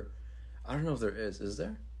sure. I don't know if there is. Is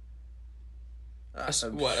there? A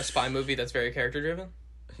spy movie that's very character driven?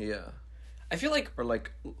 Yeah. I feel like, or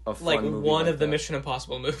like a fun like movie one like of the that. Mission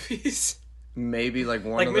Impossible movies. Maybe like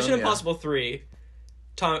one like of Mission them, Impossible 3.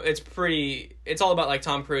 It's all about like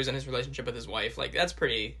Tom Cruise and his relationship with his wife. Like, that's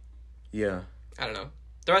pretty. Yeah. I don't know.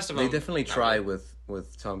 The rest of them, they definitely try with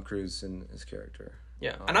Tom Cruise and his character.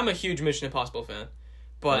 Yeah, and I'm a huge Mission Impossible fan,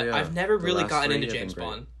 but I've never really gotten into James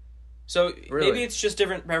Bond. So maybe it's just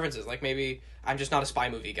different preferences. Like, maybe I'm just not a spy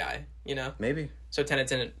movie guy, you know? Maybe. So Tenet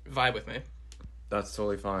didn't vibe with me. That's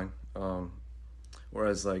totally fine.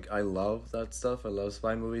 Whereas, like, I love that stuff. I love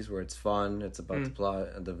spy movies where it's fun. It's about the plot,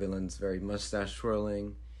 and the villain's very mustache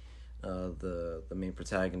twirling. The main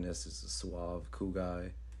protagonist is a suave, cool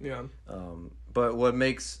guy. Yeah. But what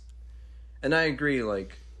makes, and I agree,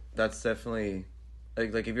 like, that's definitely,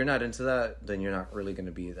 like if you're not into that, then you're not really going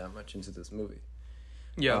to be that much into this movie.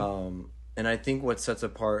 Yeah. And I think what sets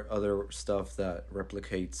apart other stuff that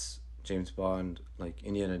replicates James Bond, like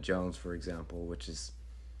Indiana Jones, for example, which is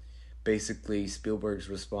basically Spielberg's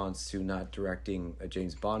response to not directing a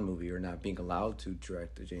James Bond movie or not being allowed to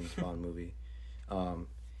direct a James Bond movie.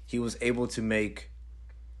 He was able to make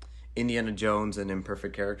Indiana Jones an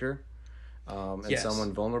imperfect character, and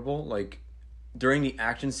someone vulnerable. Like, during the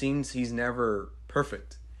action scenes, he's never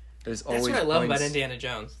perfect. That's what I love about Indiana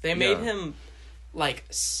Jones. They made him like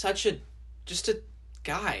such a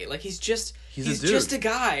guy. Like, he's just a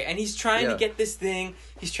guy, and he's trying to get this thing.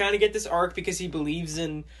 He's trying to get this arc because he believes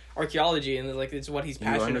in archaeology, and like it's what he's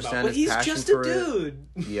passionate about. But he's just a dude.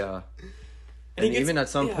 Yeah. and even at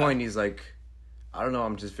some point, he's like, I don't know,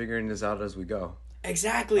 I'm just figuring this out as we go.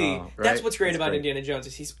 Exactly. Right? That's what's great It's about great. Indiana Jones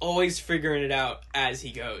is he's always figuring it out as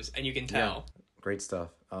he goes, and you can tell. Great stuff.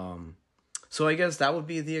 So I guess that would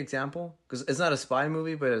be the example, because it's not a spy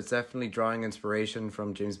movie, but it's definitely drawing inspiration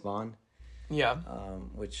from James Bond, Yeah.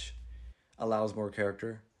 which allows more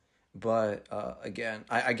character. But again,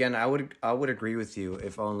 I would agree with you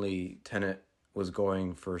if only Tenet was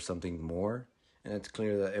going for something more, and it's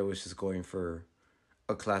clear that it was just going for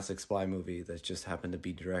a classic spy movie that just happened to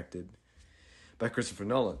be directed by Christopher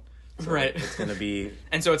Nolan. So Right. It's gonna be.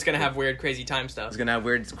 And so it's gonna have weird, crazy time stuff. It's gonna have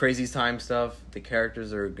weird, crazy time stuff. The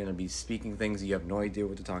characters are gonna be speaking things you have no idea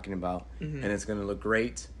what they're talking about, and it's gonna look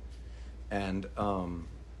great. And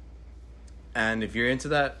if you're into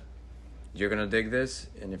that, you're gonna dig this.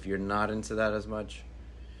 And if you're not into that as much,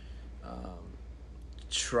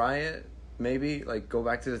 try it. Maybe like go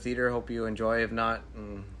back to the theater. Hope you enjoy. If not,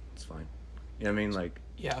 it's fine. You know what I mean? Like,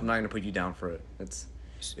 Yeah. I'm not gonna put you down for it.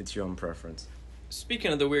 It's your own preference.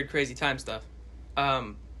 Speaking of the weird, crazy time stuff,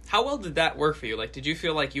 how well did that work for you? Like, did you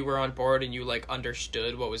feel like you were on board and you like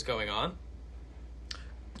understood what was going on?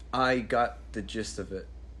 I got the gist of it.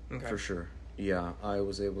 Okay. For sure. Yeah, I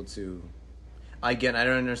was able to. Again, I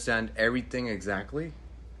don't understand everything exactly,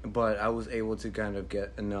 but I was able to kind of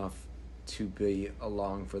get enough to be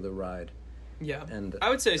along for the ride. Yeah. And I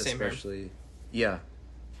would say same here. especially, yeah.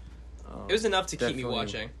 It was enough to keep me definitely.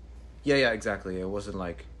 watching. Yeah, exactly. It wasn't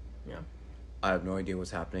like, Yeah. I have no idea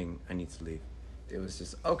what's happening. I need to leave. It was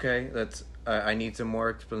just okay. I need some more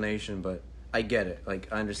explanation, but I get it. Like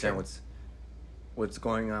I understand Sure. what's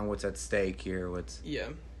going on. What's at stake here? What's Yeah.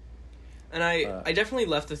 And I definitely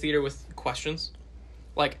left the theater with questions.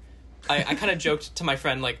 Like, I kind of joked to my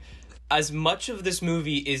friend, like, as much of this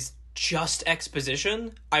movie is just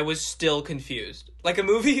exposition, I was still confused. Like, a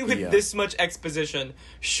movie with this much exposition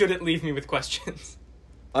shouldn't leave me with questions.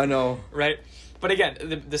 I know. Right? But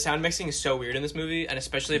again, the sound mixing is so weird in this movie, and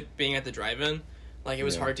especially being at the drive-in, like, it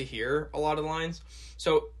was hard to hear a lot of lines.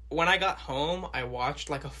 So when I got home, I watched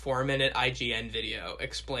like a 4-minute IGN video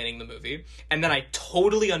explaining the movie, and then I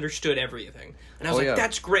totally understood everything. And I was like,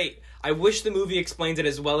 that's great. I wish the movie explains it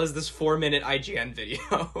as well as this 4-minute IGN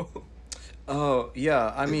video. Oh,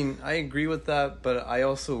 yeah. I mean, I agree with that, but I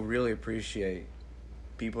also really appreciate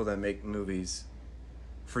people that make movies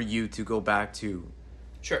for you to go back to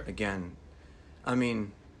Sure. again. I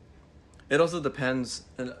mean, it also depends,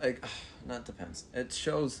 like, not depends. It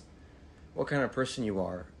shows what kind of person you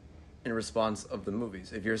are in response of the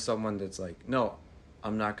movies. If you're someone that's like, no,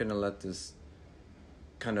 I'm not going to let this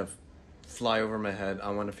kind of fly over my head. I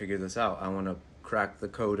want to figure this out. I want to crack the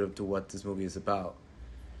code of to what this movie is about.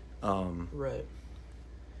 Right.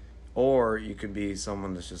 Or you could be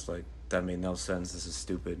someone that's just like, that made no sense. This is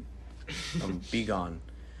stupid. Be gone.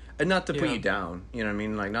 And not to put you down, you know what I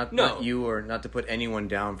mean? Like, not you, or not to put anyone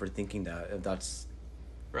down for thinking that. If that's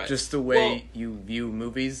just the way you view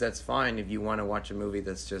movies, that's fine. If you want to watch a movie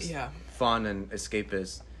that's just fun and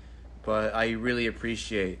escapist. But I really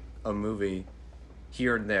appreciate a movie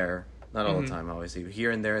here and there, not all the time, obviously, but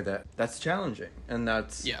here and there that's challenging. And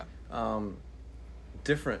that's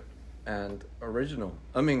different and original.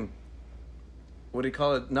 I mean, what do you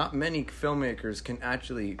call it? Not many filmmakers can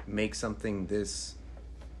actually make something this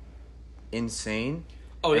insane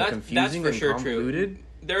and confusing that's for and sure convoluted. True.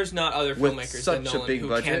 There's not other filmmakers than Nolan who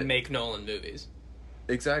budget. can make Nolan movies.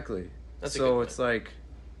 Exactly. That's so it's like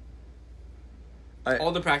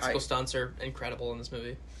all the practical stunts are incredible in this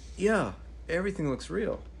movie. Yeah, everything looks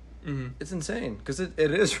real. Mm-hmm. It's insane because it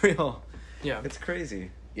is real. Yeah, it's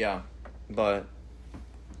crazy. Yeah, but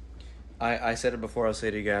I said it before. I'll say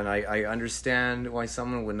it again. I understand why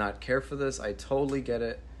someone would not care for this. I totally get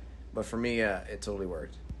it, but for me, it totally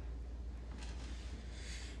worked.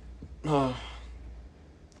 Do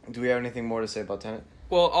we have anything more to say about Tenet?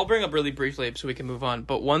 Well, I'll bring up really briefly so we can move on.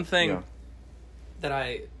 But one thing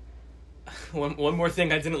that one more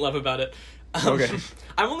thing I didn't love about it. Okay.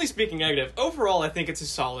 I'm only speaking negative. Overall, I think it's a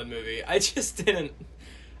solid movie. I just didn't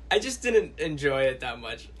enjoy it that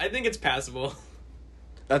much. I think it's passable.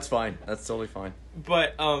 That's fine. That's totally fine.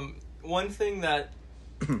 But one thing that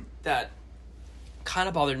kind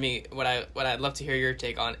of bothered me, what I'd love to hear your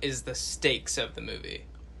take on, is the stakes of the movie.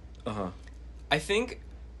 I think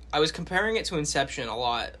I was comparing it to Inception a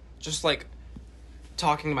lot, just like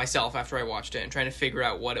talking to myself after I watched it and trying to figure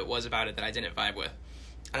out what it was about it that I didn't vibe with.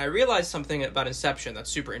 And I realized something about Inception that's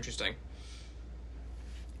super interesting.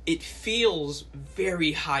 It feels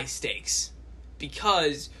very high stakes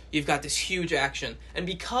because you've got this huge action, and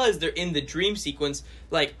because they're in the dream sequence,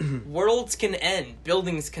 like worlds can end,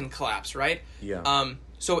 buildings can collapse, right? Yeah.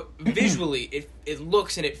 So visually, it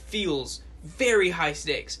looks and it feels very high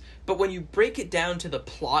stakes. But when you break it down to the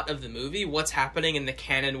plot of the movie, what's happening in the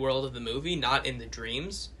canon world of the movie, not in the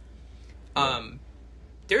dreams,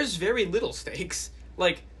 there's very little stakes.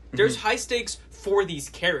 Like, there's high stakes for these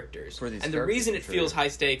characters. The reason it feels high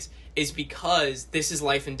stakes is because this is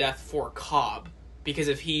life and death for Cobb. Because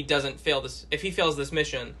if he fails this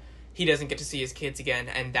mission, he doesn't get to see his kids again,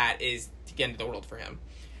 and that is the end of the world for him.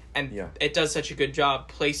 And it does such a good job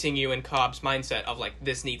placing you in Cobb's mindset of, like,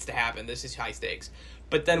 this needs to happen, this is high stakes.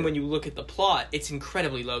 But then when you look at the plot, it's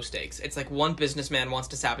incredibly low stakes. It's like one businessman wants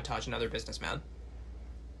to sabotage another businessman.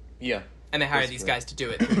 Yeah. And they hire these guys to do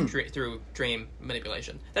it through dream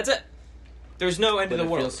manipulation. That's it. There's no end to the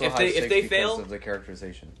world. So if they fail, because of the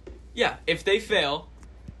characterization. Yeah, if they fail,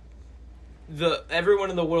 everyone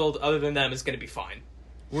in the world other than them is going to be fine.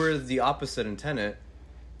 We're the opposite in Tenet.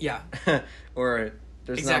 Yeah. Or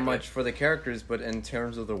there's not much for the characters, but in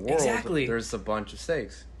terms of the world, there's a bunch of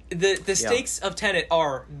stakes. The stakes of Tenet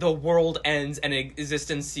are the world ends and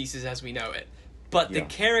existence ceases as we know it. But the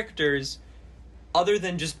characters, other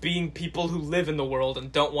than just being people who live in the world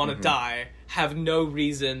and don't want to die, have no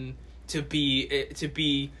reason to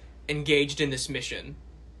be engaged in this mission.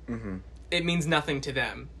 Mm-hmm. It means nothing to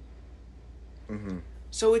them. Mm-hmm.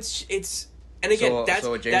 So it's and again that's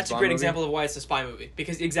a great example of why it's a spy movie,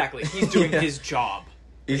 because he's doing his job.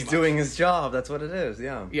 He's doing his job. That's what it is.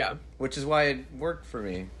 Yeah. Yeah. Which is why it worked for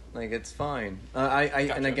me. Like, it's fine.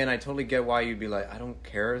 Gotcha. And again, I totally get why you'd be like, I don't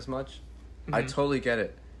care as much. Mm-hmm. I totally get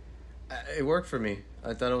it. It worked for me.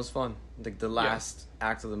 I thought it was fun. Like, the last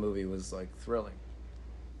act of the movie was, like, thrilling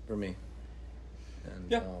for me.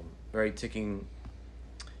 And very ticking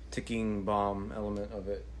bomb element of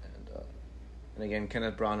it. And again,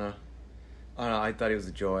 Kenneth Branagh. I don't know, I thought he was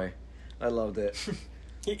a joy. I loved it.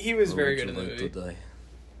 he was very good in the movie. To die?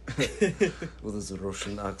 With his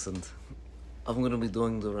Russian accent. I'm going to be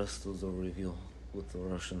doing the rest of the review with the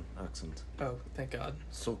Russian accent. Oh, thank God.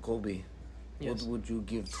 So, Colby, what would you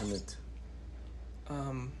give Tenet?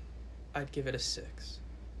 I'd give it a 6.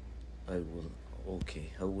 I will.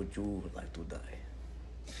 Okay, how would you like to die?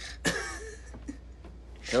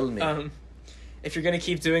 Tell me. If you're going to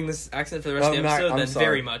keep doing this accent for the rest of the episode, then sorry.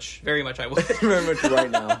 very much I would. Very much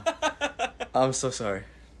right now. I'm so sorry.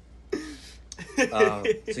 So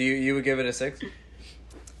you would give it a 6?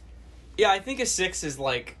 Yeah, I think a 6 is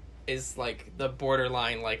like the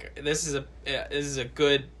borderline. Like, this is a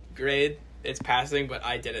good grade. It's passing, but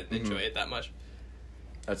I didn't enjoy it that much.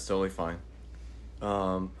 That's totally fine.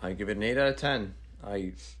 I give it an 8 out of 10.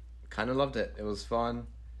 I kind of loved it. It was fun.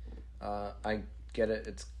 I get it.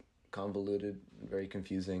 It's convoluted, very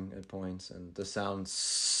confusing at points, and the sound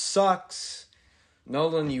sucks.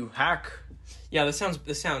 Nolan, you hack. Yeah, the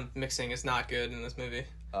sound mixing is not good in this movie.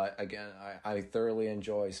 Again, I thoroughly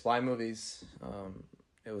enjoy spy movies.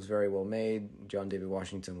 It was very well made. John David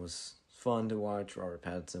Washington was fun to watch. Robert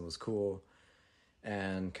Pattinson was cool.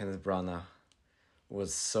 And Kenneth Branagh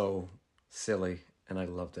was so silly, and I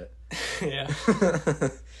loved it. Yeah.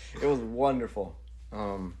 It was wonderful. 8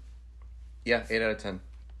 out of 10.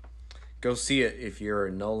 Go see it if you're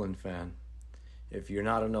a Nolan fan. If you're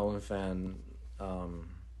not a Nolan fan,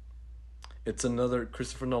 it's another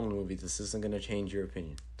Christopher Nolan movie. This isn't going to change your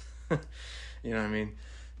opinion. You know what I mean?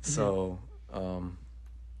 So,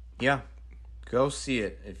 go see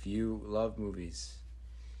it if you love movies.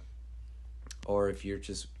 Or if you're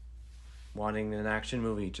just wanting an action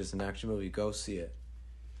movie, go see it.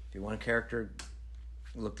 If you want a character,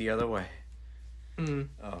 look the other way.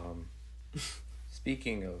 Mm-hmm.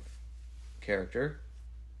 Speaking of character,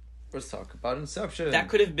 let's talk about Inception. That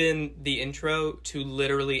could have been the intro to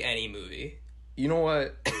literally any movie. You know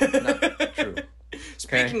what? Not true.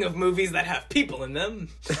 Speaking of movies that have people in them.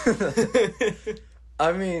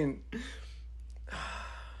 I mean,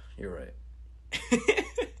 you're right.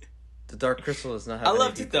 The Dark Crystal does not have. I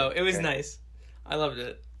loved it though. It was nice. I loved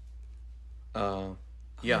it.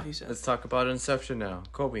 Let's talk about Inception now.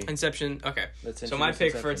 Kobe. Inception, okay. So my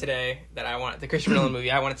pick for today the Christopher Nolan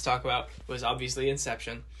movie I wanted to talk about was obviously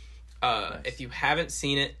Inception. Nice. If you haven't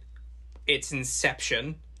seen it, it's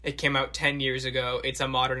Inception. It came out 10 years ago. It's a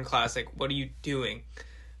modern classic. What are you doing?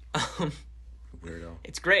 Weirdo.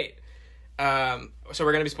 It's great. So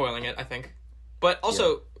we're going to be spoiling it, I think. But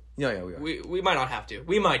also, we are. We might not have to.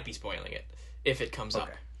 We might be spoiling it if it comes up.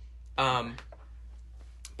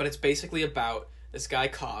 But it's basically about this guy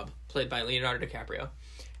Cobb, played by Leonardo DiCaprio,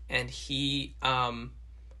 and he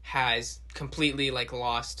has completely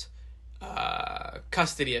lost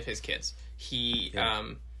custody of his kids. He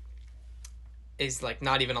is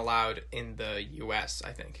not even allowed in the US,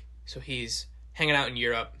 I think. So he's hanging out in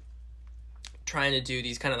Europe, trying to do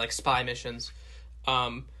these kind of spy missions,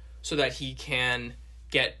 so that he can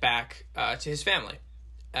get back to his family.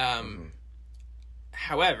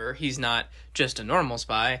 However, he's not just a normal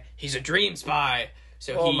spy, he's a dream spy.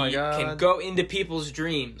 So he can go into people's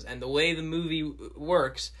dreams, and the way the movie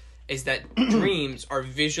works is that dreams are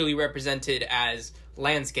visually represented as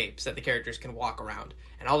landscapes that the characters can walk around.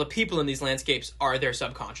 And all the people in these landscapes are their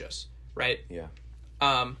subconscious, right? Yeah.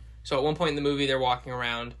 So at one point in the movie, they're walking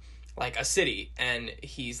around, like, a city, and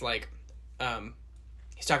he's, like,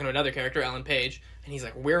 he's talking to another character, Ellen Page, and he's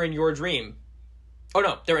like, we're in your dream. Oh,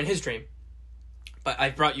 no, they're in his dream. But I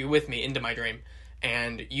brought you with me into my dream,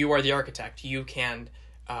 and you are the architect. You can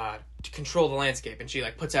control the landscape. And she,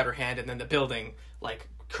 like, puts out her hand, and then the building, like,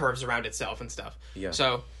 curves around itself and stuff. Yeah.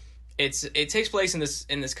 So it takes place in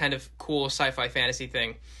this kind of cool sci-fi fantasy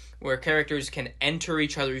thing where characters can enter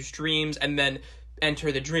each other's dreams and then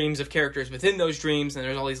enter the dreams of characters within those dreams, and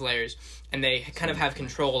there's all these layers, and they kind of have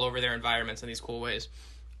control over their environments in these cool ways.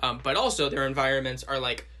 But also their environments are,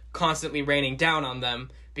 like, constantly raining down on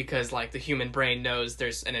them because, like, the human brain knows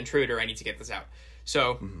there's an intruder, I need to get this out.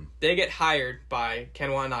 So they get hired by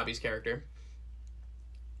Ken Watanabe's character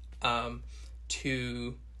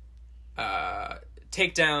to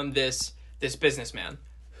take down this businessman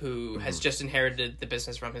who has just inherited the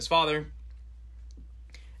business from his father.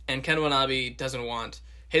 And Ken Watanabe doesn't want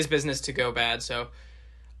his business to go bad, so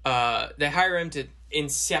they hire him to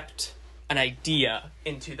incept an idea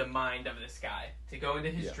into the mind of this guy, to go into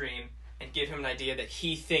his dream and give him an idea that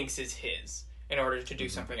he thinks is his in order to do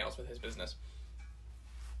something else with his business.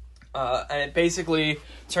 And it basically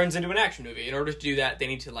turns into an action movie. In order to do that, they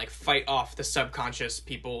need to, like, fight off the subconscious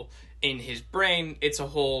people in his brain. It's a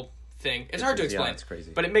whole thing. It's hard to explain. Yeah, it's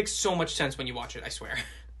crazy. But it makes so much sense when you watch it, I swear.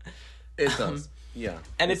 It does. Yeah.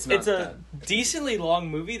 And it's a decently long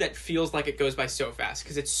movie that feels like it goes by so fast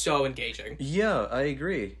because it's so engaging. Yeah, I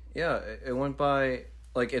agree. Yeah, it went by,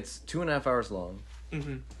 like, it's 2.5 hours long.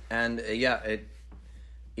 Mm-hmm. And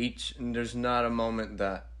there's not a moment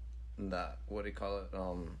that what do you call it,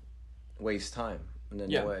 waste time in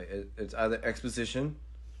any way. It's either exposition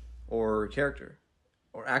or character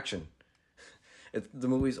or action. The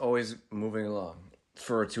movie's always moving along.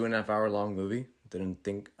 For a 2.5 hour long movie, didn't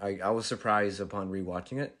think I was surprised upon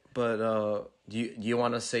rewatching it. But do you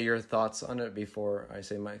want to say your thoughts on it before I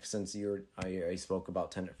say my, since I spoke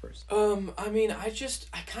about Tenet first? I mean, I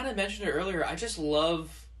kind of mentioned it earlier. I just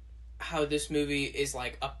love how this movie is,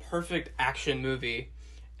 like, a perfect action movie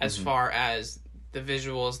as far as the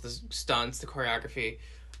visuals, the stunts, the choreography.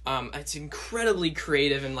 It's incredibly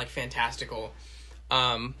creative and, like, fantastical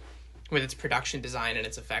with its production design and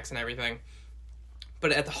its effects and everything.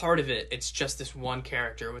 But at the heart of it, it's just this one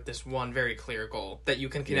character with this one very clear goal that you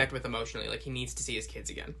can connect with emotionally. Like, he needs to see his kids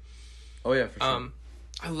again. Oh, yeah, for sure.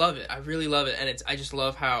 I love it. I really love it. And I just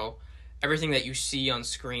love how everything that you see on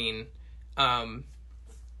screen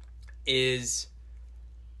is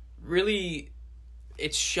really...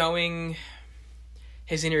 It's showing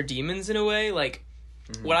his inner demons in a way. Like,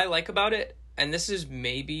 what I like about it, and this is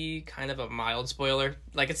maybe kind of a mild spoiler,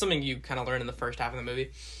 like, it's something you kind of learn in the first half of the movie.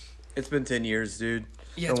 It's been 10 years, dude.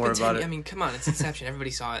 Yeah, Don't worry about it. I mean, come on, it's Inception. Everybody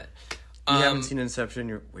saw it. You haven't seen Inception?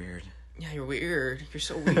 You're weird. Yeah, you're weird. You're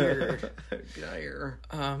so weird. Get out of here.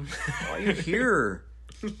 Why are you here?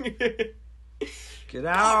 Get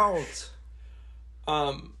out.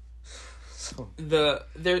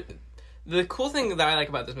 The cool thing that I like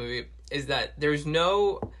about this movie is that there's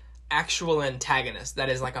no actual antagonist that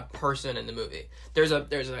is like a person in the movie. There's an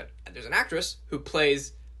actress who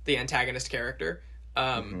plays the antagonist character.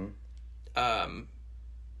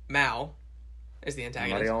 Mal is the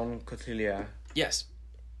antagonist. Marion Cotillard. Yes,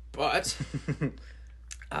 but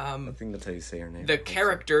I think that's how you say her name. The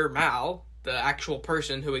character Mal, the actual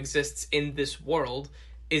person who exists in this world,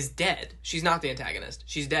 is dead. She's not the antagonist.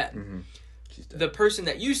 She's dead. She's dead. The person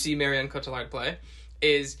that you see Marion Cotillard play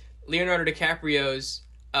is Leonardo DiCaprio's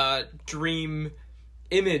dream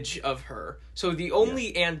image of her. So the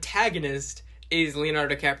only antagonist is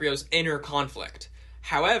Leonardo DiCaprio's inner conflict.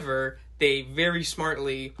 However, they very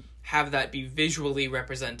smartly have that be visually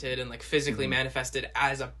represented and, like, physically manifested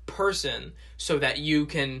as a person so that you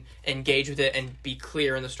can engage with it and be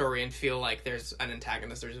clear in the story and feel like there's an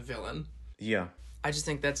antagonist, there's a villain. Yeah. I just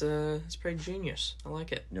think it's pretty genius. I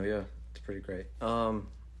like it. No, yeah. It's pretty great. For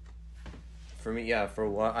me, yeah, for a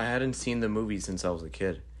while, I hadn't seen the movie since I was a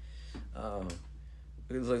kid.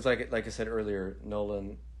 It was like I said earlier,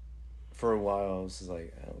 Nolan, for a while, I was just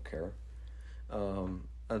like, I don't care.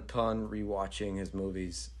 Upon rewatching his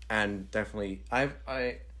movies, and definitely, I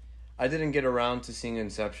didn't get around to seeing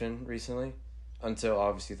Inception recently, until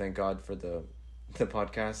obviously, thank God for the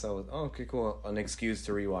podcast. I was, okay, cool, an excuse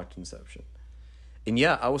to rewatch Inception. And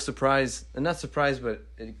yeah, I was surprised, and not surprised, but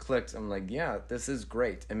it clicked. I'm like, yeah, this is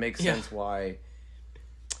great. It makes sense why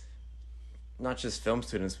not just film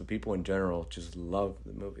students, but people in general just love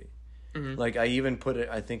the movie. Mm-hmm. Like, I even put it,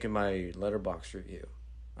 I think, in my Letterboxd review.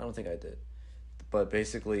 I don't think I did. But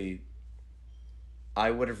basically,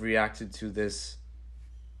 I would have reacted to this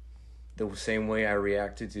the same way I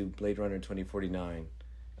reacted to Blade Runner 2049.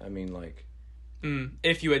 I mean, like...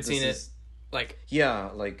 if you had seen it, like... Yeah,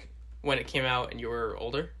 like... When it came out and you were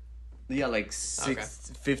older? Yeah, like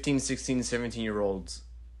 15, 16, 17-year-olds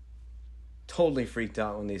totally freaked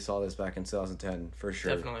out when they saw this back in 2010, for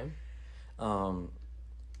sure. Definitely.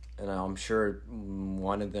 And I'm sure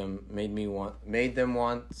one of them made them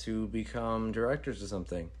want to become directors or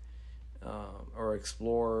something, or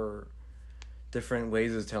explore different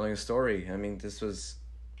ways of telling a story. I mean, this was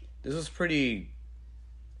pretty,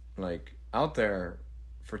 like, out there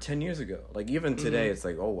for 10 years ago. Like, even today, it's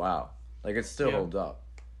like, oh wow, like, it still holds up,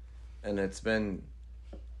 and it's been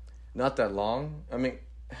not that long. I mean,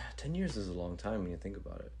 10 years is a long time when you think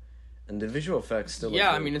about it, and the visual effects still.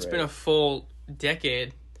 Yeah, I mean, it's been a full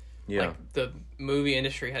decade. Yeah. Like, the movie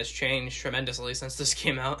industry has changed tremendously since this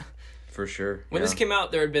came out. For sure. When this came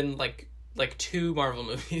out, there had been, like 2 Marvel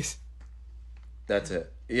movies. That's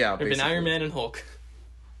it. Yeah, there had been Iron Man and Hulk.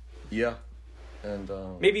 Yeah. And,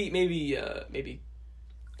 Maybe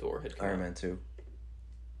Thor had come out. Iron Man 2.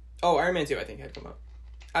 Oh, Iron Man 2, I think, had come out.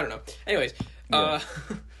 I don't know. Anyways. Yeah.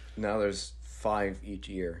 Now there's 5 each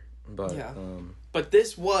year. But, yeah. But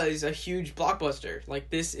this was a huge blockbuster. Like,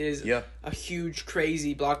 this is a huge,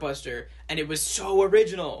 crazy blockbuster. And it was so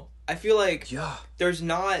original. I feel like there's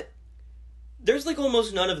like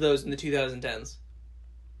almost none of those in the 2010s.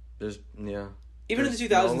 Even in the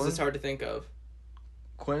 2000s, it's hard to think of.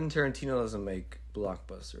 Quentin Tarantino doesn't make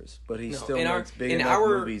blockbusters, but he still makes big in enough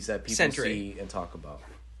our movies that people see and talk about.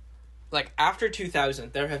 Like, after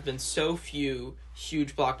 2000, there have been so few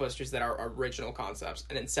huge blockbusters that are original concepts.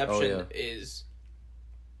 And Inception is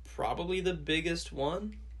probably the biggest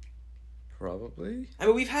one. Probably? I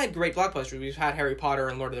mean, we've had great blockbusters. We've had Harry Potter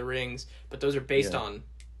and Lord of the Rings, but those are based on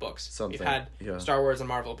books. We've had Star Wars and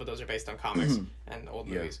Marvel, but those are based on comics and old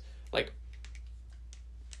movies. Like,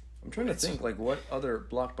 I'm trying to think, like, what other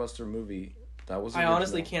blockbuster movie that was original? I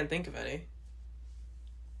honestly can't think of any.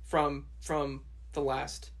 From the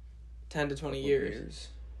last 10 to 20 years.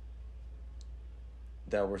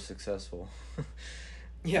 That were successful.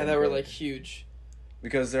 Yeah, that were, like, huge.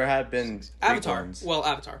 Because there had been Avatar. Well,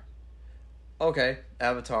 Avatar. Okay,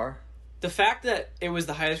 Avatar. The fact that it was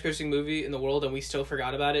the highest grossing movie in the world and we still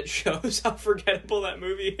forgot about it shows how forgettable that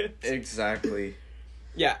movie is. Exactly.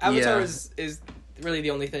 Yeah, Avatar is really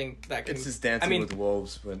the only thing that can... It's just Dancing with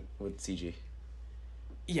Wolves with CG.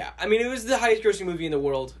 Yeah, I mean, it was the highest grossing movie in the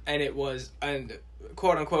world, and it was a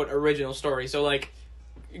quote-unquote original story, so, like,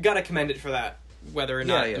 you gotta commend it for that, whether or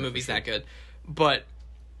not the movie's that good. But,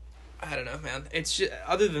 I don't know, man. It's just,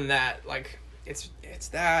 other than that, like, it's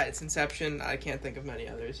Inception. I can't think of many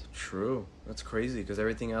others. True. That's crazy, because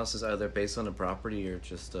everything else is either based on a property or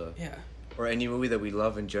just or any movie that we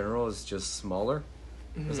love in general is just smaller.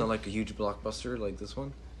 Mm-hmm. It's not like a huge blockbuster like this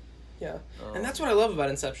one. Yeah. And that's what I love about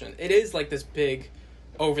Inception. It is like this big,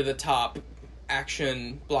 over-the-top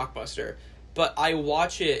action blockbuster. But I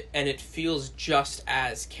watch it and it feels just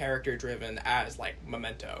as character-driven as, like,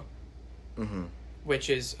 Memento. Mm-hmm. Which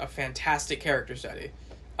is a fantastic character study.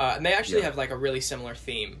 And they actually have, like, a really similar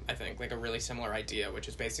theme, I think. Like, a really similar idea, which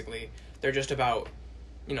is basically... They're just about,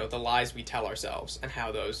 you know, the lies we tell ourselves and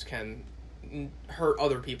how those can hurt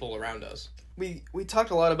other people around us. We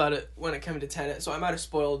talked a lot about it when it came to Tenet, so I might have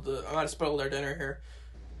spoiled our dinner here.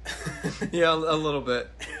 Yeah, a little bit.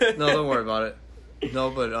 No, don't worry about it.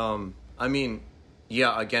 No, but, I mean,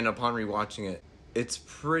 yeah, again, upon rewatching it, it's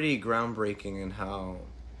pretty groundbreaking in how...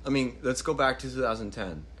 I mean, let's go back to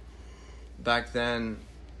 2010. Back then,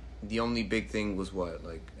 the only big thing was what?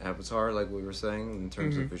 Like, Avatar, like we were saying, in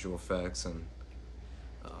terms of visual effects. And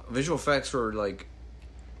visual effects were, like,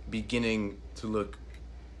 beginning to look,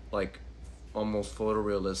 like, almost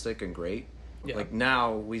photorealistic and great. Yeah. Like,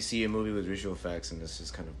 now we see a movie with visual effects and it's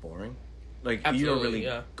just kind of boring. Like, you don't really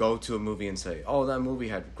go to a movie and say, oh, that movie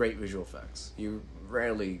had great visual effects. You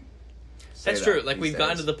rarely say That's true. Like, we've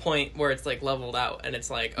gotten to the point where it's, like, leveled out and it's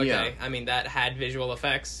like, okay, I mean, that had visual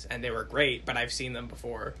effects and they were great, but I've seen them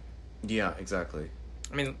before. Yeah, exactly.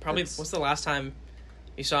 I mean, probably, what's the last time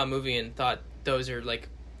you saw a movie and thought those are, like,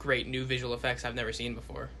 great new visual effects I've never seen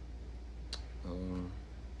before?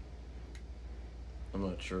 I'm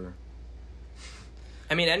not sure.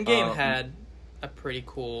 I mean, Endgame had a pretty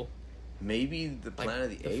cool... Maybe the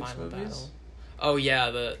Planet of the Apes movies? Oh yeah,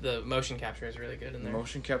 the motion capture is really good in The there.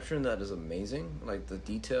 motion capture in that is amazing. Like the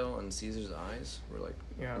detail on Caesar's eyes were like,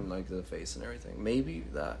 Yeah. and like the face and everything. Maybe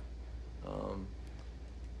that.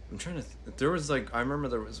 I'm trying to. There was like, I remember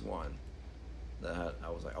there was one that I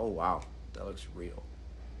was like, oh wow, that looks real.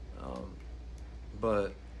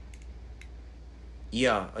 But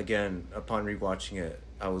yeah, again, upon rewatching it,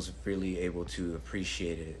 I was really able to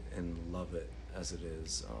appreciate it and love it as it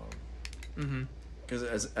is.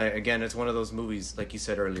 Because again, it's one of those movies, like you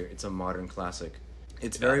said earlier, it's a modern classic.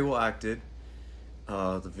 It's very well acted.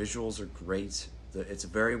 The visuals are great. It's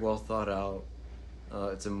very well thought out.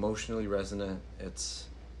 It's emotionally resonant. It's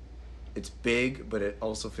big, but it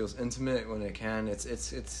also feels intimate when it can.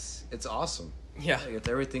 It's awesome. Yeah. Like, it's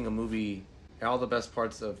everything a movie, all the best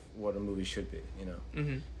parts of what a movie should be, you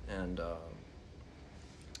know. And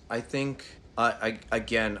I think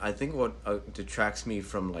I think what detracts me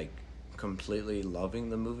from like completely loving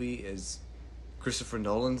the movie is Christopher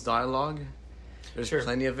Nolan's dialogue. There's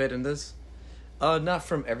plenty of it in this. Not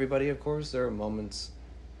from everybody, of course. There are moments,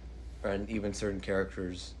 and even certain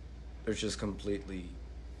characters, they're just completely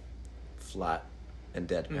flat and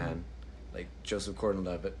deadpan. Like Joseph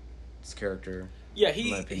Gordon-Levitt's character. Yeah,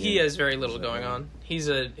 in my opinion, he has very little is going on. He's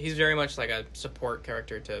very much like a support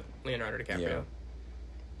character to Leonardo DiCaprio.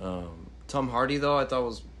 Yeah. Tom Hardy though, I thought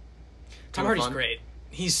was Tom Hardy's fun. great.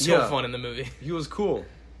 He's so fun in the movie. He was cool.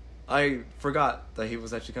 I forgot that he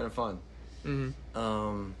was actually kind of fun. And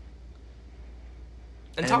And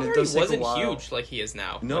Tom it Hardy does take a wasn't while. huge like he is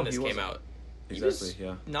now No, when this he came wasn't. out. Exactly, He yeah.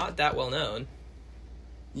 was not that well known.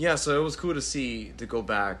 Yeah, so it was cool to go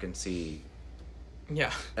back and see.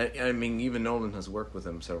 Yeah. I mean, even Nolan has worked with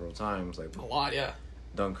him several times, like A lot, yeah.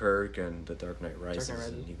 Dunkirk and The Dark Knight Rises,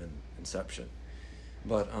 and even Inception.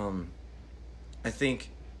 But I think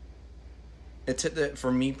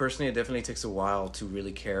for me personally, it definitely takes a while to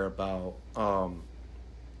really care about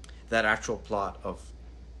that actual plot of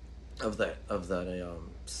that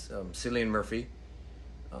Cillian Murphy.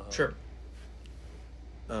 Sure.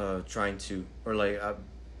 Trying to, or like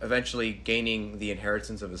eventually gaining the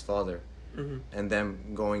inheritance of his father, and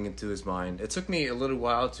them going into his mind. It took me a little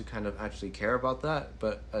while to kind of actually care about that,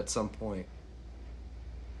 but at some point,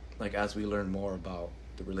 like as we learn more about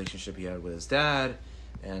the relationship he had with his dad,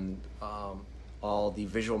 and all the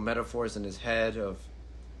visual metaphors in his head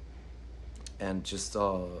and just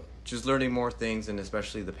learning more things, and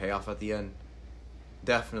especially the payoff at the end,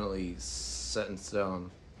 definitely set in stone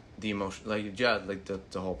the emotion, like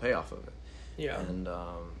the whole payoff of it. Yeah. And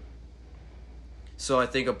so I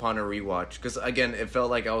think upon a rewatch, because again, it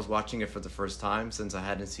felt like I was watching it for the first time since I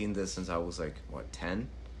hadn't seen this since I was like 10.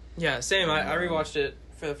 Yeah, same. I rewatched it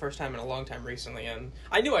for the first time in a long time recently, and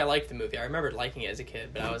I knew I liked the movie. I remembered liking it as a kid,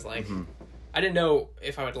 but I was like, I didn't know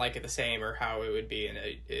if I would like it the same or how it would be, and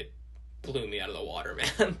it blew me out of the water,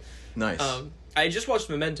 man. Nice. I just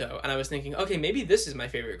watched Memento, and I was thinking, okay, maybe this is my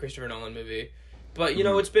favorite Christopher Nolan movie. But, you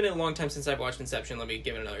know, it's been a long time since I've watched Inception. Let me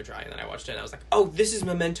give it another try. And then I watched it, and I was like, oh, this is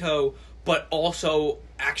Memento, but also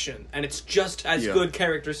action. And it's just as good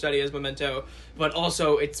character study as Memento, but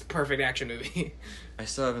also it's perfect action movie. I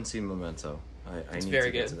still haven't seen Memento. I It's need very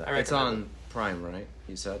to get good. to that. I It's recommend on Prime, right?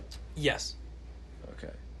 You said? Yes.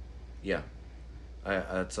 Okay. Yeah.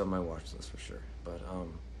 It's on my watch list for sure. But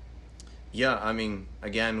yeah, I mean,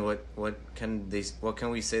 again, what can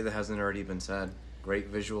we say that hasn't already been said?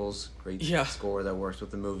 Great visuals, great score that works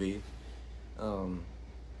with the movie.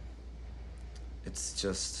 It's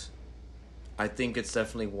just, I think it's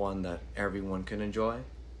definitely one that everyone can enjoy.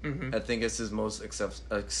 I think it's his most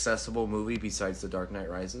accessible movie besides The Dark Knight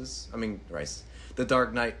Rises. The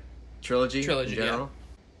Dark Knight trilogy in general.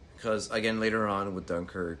 Because again, later on with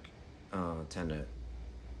Dunkirk, Tenet,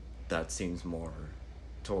 that seems more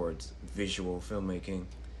towards visual filmmaking.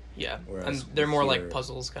 Yeah, Whereas and they're more like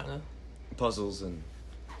puzzles, kind of. Puzzles and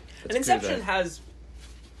Inception has...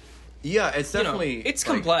 Yeah, it's definitely... it's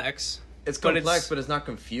complex. It's complex, but it's not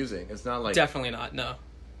confusing. It's not like... Definitely not, no.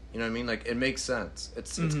 You know what I mean? Like, it makes sense.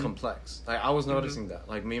 It's complex. Like, I was noticing that.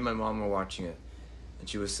 Like, me and my mom were watching it, and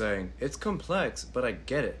she was saying, it's complex, but I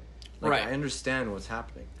get it. Like, right. I understand what's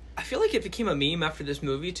happening. I feel like it became a meme after this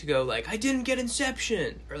movie to go, like, I didn't get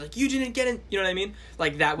Inception, or, like, you didn't get it, you know what I mean?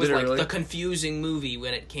 Like, that was, like, the confusing movie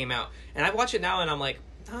when it came out. And I watch it now, and I'm like,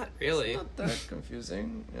 not really. It's not that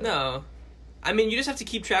confusing. Yeah. No. I mean, you just have to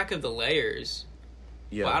keep track of the layers.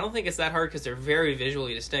 Yeah. Well, I don't think it's that hard because they're very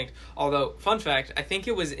visually distinct. Although, fun fact, I think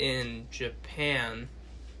it was in Japan.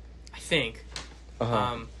 I think. Could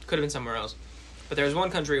have been somewhere else. But there was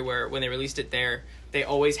one country where, when they released it there, they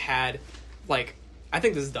always had, like... I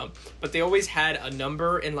think this is dumb, but they always had a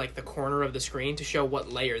number in, like, the corner of the screen to show what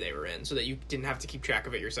layer they were in, so that you didn't have to keep track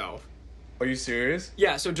of it yourself. Are you serious?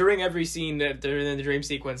 Yeah, so during every scene that they're in the dream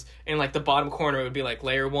sequence, in like the bottom corner it would be like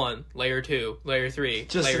layer 1, layer 2, layer 3,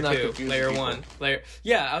 Just layer to not 2, confuse layer people. 1, layer.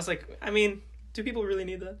 Yeah, I was like, I mean, do people really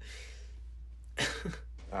need that?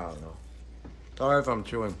 I don't know. Sorry if I'm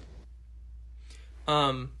chewing.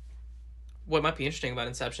 What might be interesting about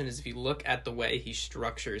Inception is if you look at the way he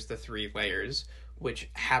structures the 3 layers, which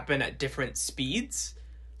happen at different speeds.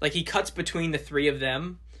 Like he cuts between the 3 of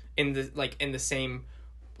them in the same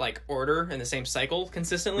like order in the same cycle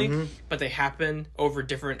consistently, but they happen over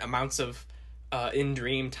different amounts of in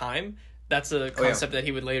dream time. That's a concept that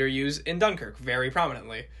he would later use in Dunkirk very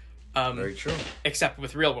prominently. Very true. Except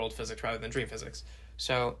with real world physics rather than dream physics.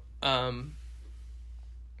 So,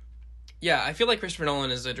 yeah, I feel like Christopher Nolan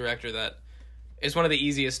is a director that is one of the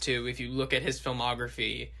easiest to, if you look at his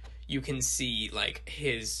filmography, you can see like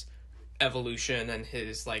his evolution and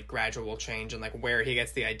his like gradual change and like where he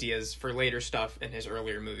gets the ideas for later stuff in his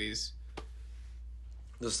earlier movies.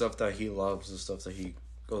 The stuff that he loves, the stuff that he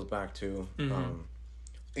goes back to.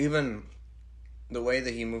 Even the way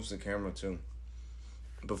that he moves the camera too.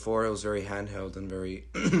 Before it was very handheld and very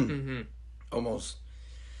almost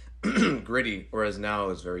gritty, whereas now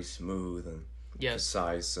it's very smooth and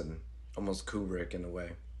precise and almost Kubrick in a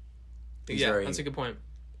way. He's that's a good point.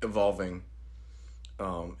 Evolving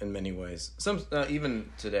in many ways. Some even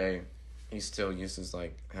today he still uses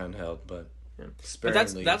like handheld, but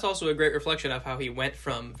sparingly. But that's also a great reflection of how he went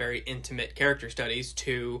from very intimate character studies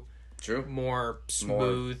to more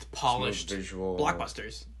smooth, polished smooth visual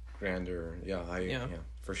blockbusters. Grander. Yeah,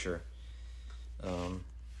 for sure. I don't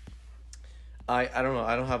know.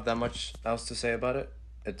 I don't have that much else to say about it.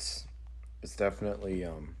 It's definitely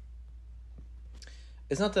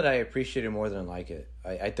it's not that I appreciate it more than I like it.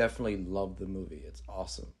 I definitely love the movie. It's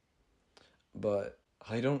awesome. But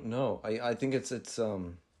I don't know. I think it's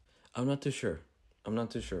I'm not too sure.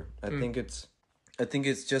 I think it's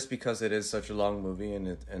just because it is such a long movie and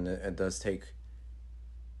it does take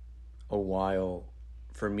a while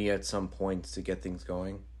for me at some points to get things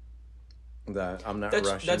going, that I'm not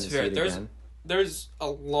rushing to see it again. There's a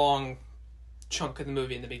long chunk of the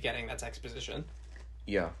movie in the beginning that's exposition.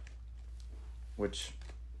 Yeah. Which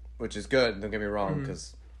is good, don't get me wrong,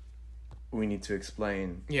 because we need to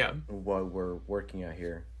explain what we're working at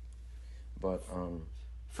here. But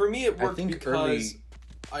for me it worked because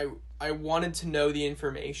early... I wanted to know the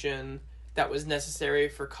information that was necessary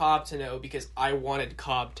for Cobb to know, because I wanted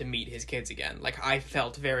Cobb to meet his kids again. Like, I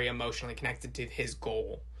felt very emotionally connected to his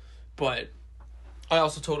goal. But I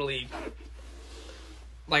also totally...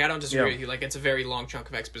 Like, I don't disagree with you. Like, it's a very long chunk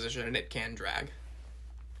of exposition, and it can drag.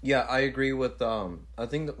 Yeah, I agree with... I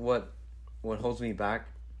think that what holds me back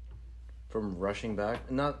from rushing back...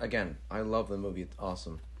 Not, again, I love the movie. It's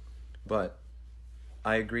awesome. But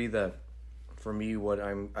I agree that, for me, what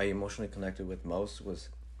I emotionally connected with most was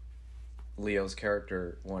Leo's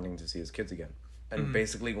character wanting to see his kids again. And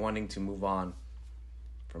basically wanting to move on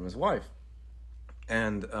from his wife.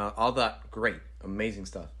 And all that, great, amazing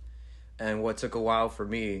stuff. And what took a while for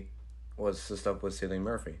me was the stuff with Cillian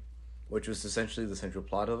Murphy, which was essentially the central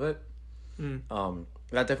plot of it. That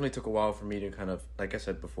definitely took a while for me to kind of, like I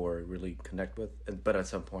said before, really connect with. But at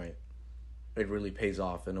some point, it really pays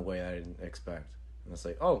off in a way I didn't expect. And it's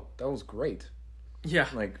like, oh, that was great. Yeah.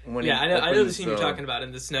 Like when I know the scene you're talking about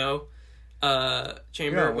in the snow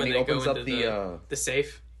chamber when they go into the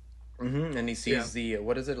safe. And he sees the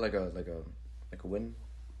what is it, like a wind,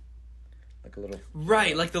 like a little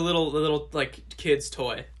like the little like kid's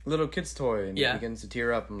toy, and he begins to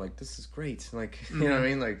tear up. I'm like, this is great. Like you know what I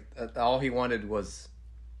mean? Like all he wanted was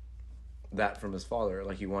that from his father.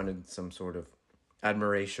 Like he wanted some sort of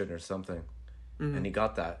admiration or something, and he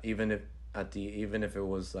got that. Even if it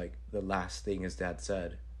was like the last thing his dad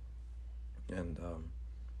said. And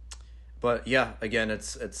but yeah, again,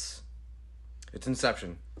 it's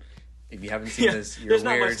Inception. If you haven't seen this, you're there's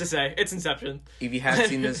weird. Not much to say. It's Inception. If you haven't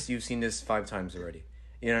seen this, you've seen this 5 times already.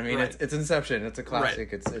 You know what I mean? Right. It's Inception. It's a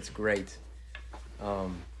classic. Right. It's great.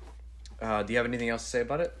 Do you have anything else to say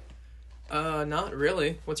about it? Not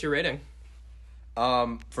really. What's your rating?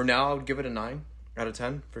 For now, I would give it a 9 out of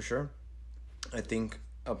 10 for sure. I think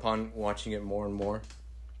upon watching it more and more,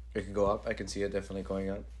 it could go up. I can see it definitely going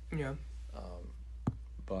up. Yeah.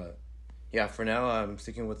 But yeah, for now, I'm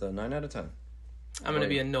sticking with a 9 out of 10. I'm going to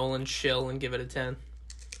be a Nolan shill and give it a 10.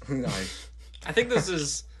 Nice. I think this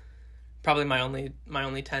is probably my only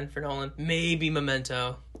 10 for Nolan. Maybe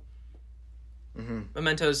Memento.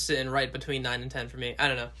 Memento's sitting right between 9 and 10 for me. I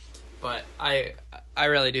don't know. But I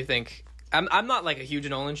really do think... I'm not like a huge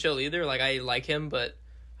Nolan shill either. Like, I like him, but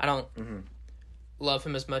I don't love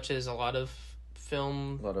him as much as a lot of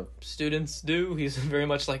film students do. He's very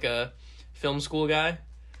much like a film school guy.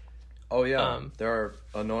 Oh yeah, there are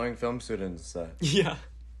annoying film students that Yeah.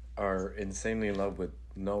 are insanely in love with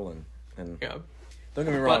Nolan, and Yeah. don't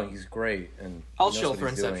get me wrong, he's great, and I'll he knows shill what for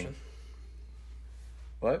he's Inception. doing.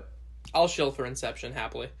 What? I'll shill for Inception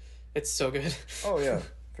happily. It's so good. Oh yeah,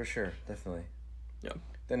 for sure, definitely. Yeah.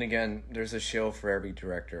 Then again, there's a shill for every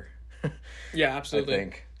director. Yeah, absolutely. I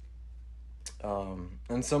think.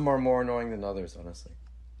 And some are more annoying than others, honestly.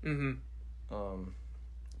 Mm-hmm. Um,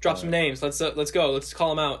 Drop some names. Let's go. Let's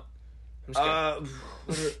call them out. I'm just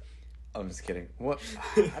kidding. I'm just kidding. What?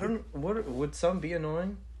 I don't. What would some be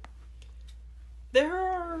annoying? There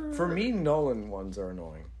are. For me, Nolan ones are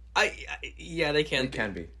annoying. Yeah, they can. They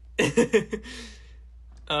can be.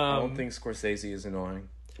 I don't think Scorsese is annoying.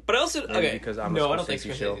 But I also Maybe because I'm a Scorsese I don't think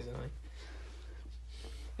Scorsese is annoying.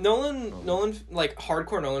 Nolan, like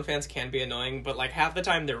hardcore Nolan fans can be annoying, but like half the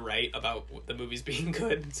time they're right about the movies being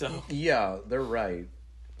good. So yeah, they're right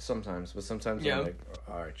sometimes, but sometimes Yeah. I'm like,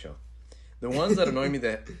 all right, chill. The ones that annoy me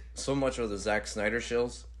that so much are the Zack Snyder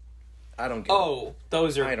shills. I don't get. Oh,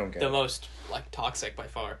 those are I don't get the it. most like toxic by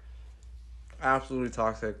far. Absolutely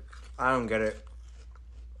toxic. I don't get it.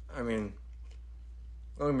 I mean,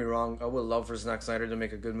 don't get me wrong. I would love for Zack Snyder to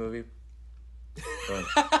make a good movie. But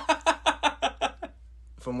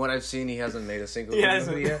from what I've seen, he hasn't made a single good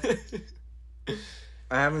movie yet.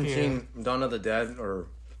 I haven't seen Dawn of the Dead or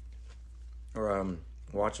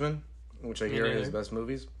Watchmen, which I hear are his neither. best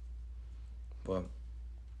movies. But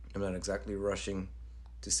I'm not exactly rushing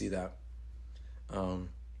to see that.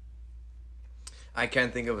 I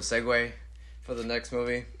can't think of a segue for the next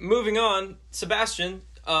movie. Moving on, Sebastian,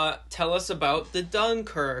 tell us about the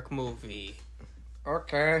Dunkirk movie.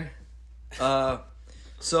 Okay.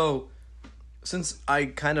 So since I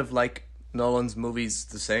kind of like Nolan's movies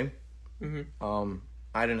the same,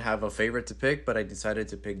 I didn't have a favorite to pick, but I decided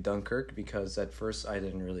to pick Dunkirk because at first I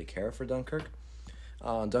didn't really care for Dunkirk.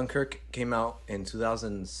 Dunkirk came out in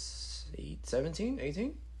 2017,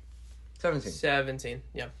 18? 17. 17,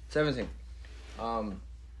 yeah. 17. And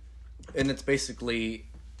it's basically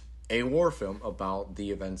a war film about the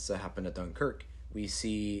events that happened at Dunkirk. We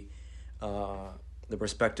see the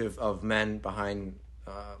perspective of men behind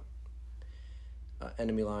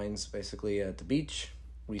enemy lines, basically at the beach.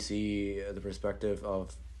 We see the perspective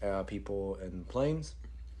of people in planes.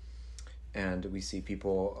 And we see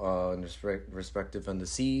people in perspective on the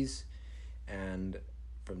seas and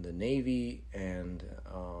from the Navy. And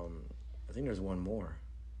I think there's one more.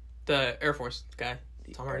 The Air Force guy.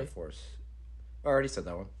 The Tom Air Hardy. Force. I already said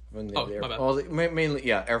that one. My bad. Mainly,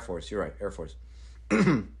 yeah, Air Force. You're right, Air Force.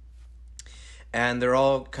 And they're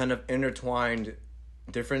all kind of intertwined,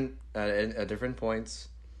 different at different points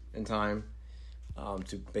in time,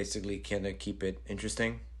 to basically kind of keep it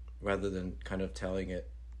interesting, rather than kind of telling it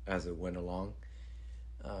as it went along.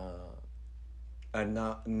 And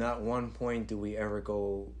not one point do we ever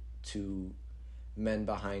go to men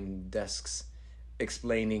behind desks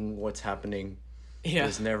explaining what's happening. Yeah.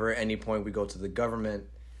 There's never any point we go to the government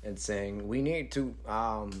and saying we need to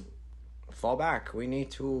fall back. We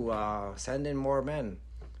need to send in more men.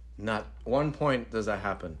 Not one point does that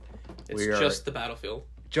happen. It's just the battlefield.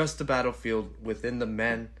 Just the battlefield within the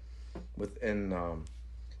men, within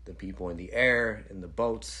the people in the air, in the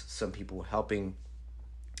boats, some people helping.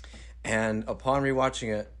 And upon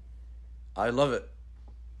rewatching it, I love it.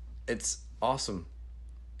 It's awesome.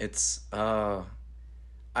 It's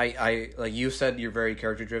I like you said, you're very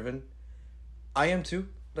character driven. I am too.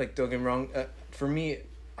 Like, don't get me wrong. For me,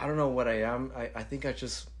 I don't know what I am. I think I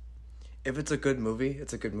just, if it's a good movie,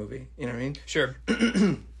 it's a good movie. You know what I mean? Sure.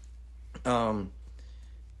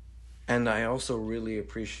 And I also really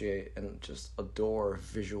appreciate and just adore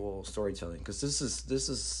visual storytelling, because this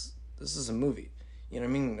is a movie. You know what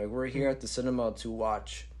I mean? Like, we're here at the cinema to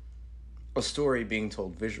watch a story being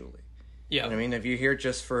told visually. Yeah. You know what I mean? If you're here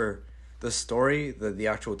just for the story, the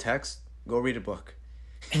actual text, go read a book.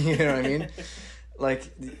 You know what I mean? Like,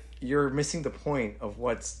 you're missing the point of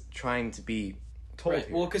what's trying to be told Right.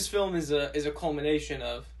 here. Well, because film is a culmination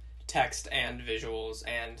of text and visuals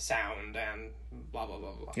and sound and blah blah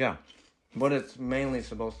blah blah. Yeah, but it's mainly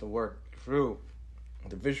supposed to work through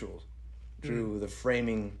the visuals, through the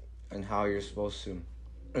framing, and how you're supposed to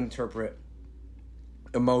interpret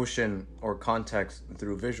emotion or context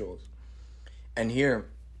through visuals. And here,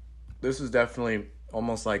 this is definitely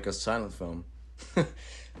almost like a silent film,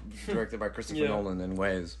 directed by Christopher Nolan in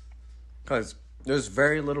ways, because there's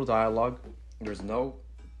very little dialogue. There's no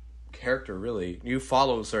character, really. You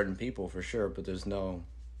follow certain people for sure, but there's no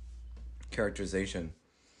characterization.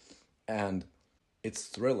 And it's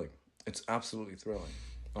thrilling. It's absolutely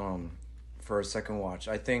thrilling. For a second watch,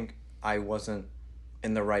 I think I wasn't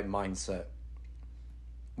in the right mindset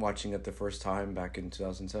watching it the first time back in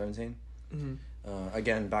 2017.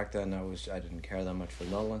 Again, back then I didn't care that much for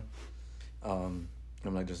Nolan. I'm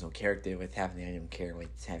like, there's no character, what's happening, I don't care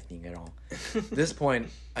what's happening at all. This point,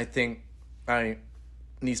 I think in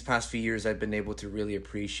these past few years I've been able to really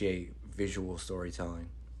appreciate visual storytelling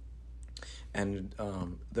and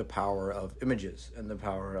the power of images and the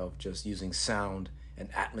power of just using sound and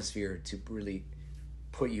atmosphere to really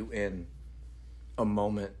put you in a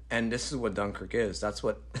moment. And this is what Dunkirk is. That's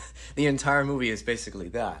what the entire movie is, basically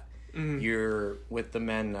that. You're with the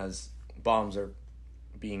men as bombs are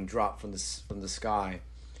being dropped from the sky,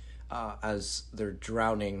 as they're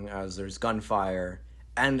drowning, as there's gunfire,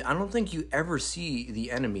 and I don't think you ever see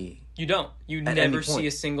the enemy. You don't. You never see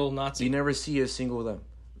a single Nazi. You never see a single of them.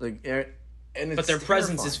 Like, and it's but their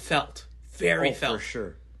presence is felt. Very felt. For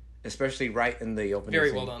sure. Especially right in the opening. Very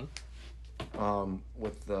scene. well done.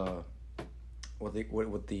 With the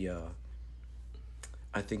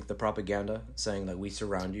I think the propaganda saying like, we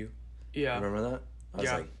surround you. Yeah. Remember that? I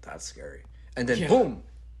was like, that's scary. And then Yeah. boom,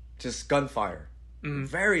 just gunfire.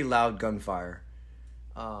 Very loud gunfire.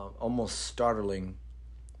 Almost startling.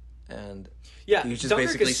 And yeah, you just Dunkirk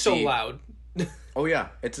basically is so see, loud. oh yeah,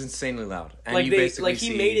 it's insanely loud. And Like you they, basically like he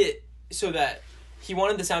see, made it so that he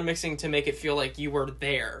wanted the sound mixing to make it feel like you were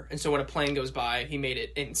there, and so when a plane goes by, he made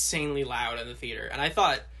it insanely loud in the theater. And I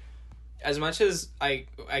thought, as much as I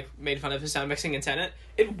made fun of his sound mixing in Tenet,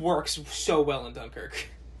 it works so well in Dunkirk.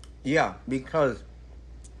 Yeah, because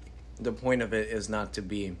the point of it is not to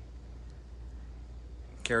be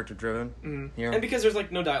character driven. And because there's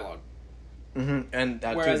like no dialogue. And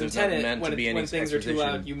that Whereas too, in there's not Tenet, meant to be any when things are too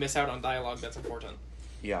exposition. loud, you miss out on dialogue that's important.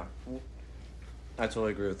 Yeah, I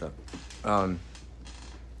totally agree with that.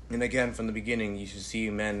 And again, from the beginning, you should see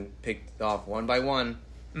men picked off one by one,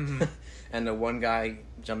 and the one guy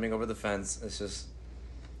jumping over the fence. It's just,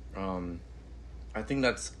 I think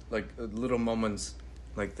that's like little moments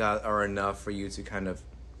like that are enough for you to kind of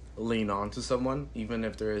lean on to someone, even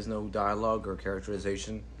if there is no dialogue or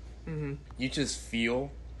characterization. You just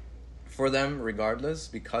feel for them regardless,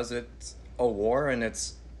 because it's a war and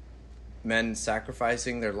it's men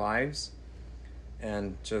sacrificing their lives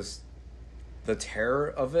and just the terror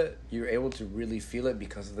of it. You're able to really feel it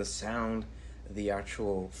because of the sound, the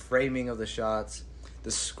actual framing of the shots,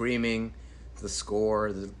 the screaming, the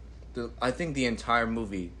score, I think the entire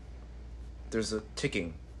movie, there's a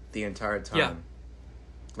ticking the entire time. Yeah.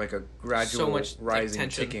 Like a gradual So much, rising like,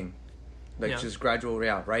 tension. ticking. Like just gradual,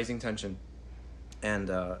 rising tension.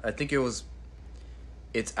 And I think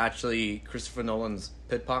it's actually Christopher Nolan's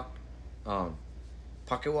pocket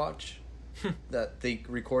watch that they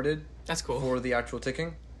recorded. That's cool. For the actual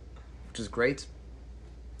ticking, which is great.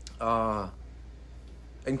 And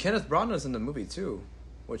Kenneth Branagh's in the movie too,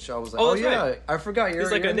 which I was like, Oh, oh that's yeah, right. I forgot.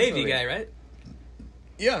 He's like you're a in this Navy movie. guy, right?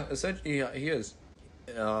 Yeah, essentially, yeah, he is.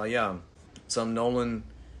 Yeah, some Nolan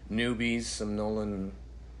newbies, some Nolan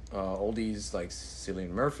oldies like Cillian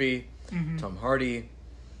Murphy, Tom Hardy,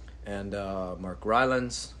 and Mark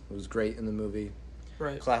Rylance, who's great in the movie.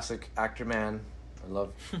 Right. Classic actor man.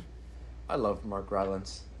 I love Mark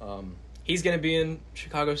Rylance. He's gonna be in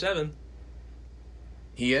Chicago 7.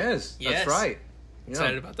 He is. Yes. That's right. Yeah.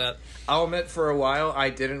 Excited about that. I'll admit, for a while,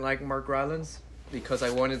 I didn't like Mark Rylance because I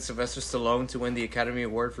wanted Sylvester Stallone to win the Academy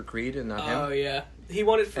Award for Creed and not him. Oh yeah, he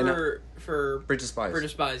won it for Bridge of Spies. Bridge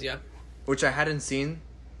of Spies, yeah. Which I hadn't seen.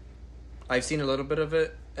 I've seen a little bit of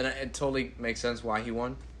it, and it totally makes sense why he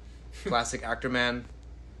won. Classic actor man.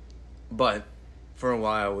 But for a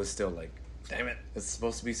while, I was still like, damn it, it's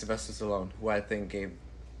supposed to be Sylvester Stallone, who I think gave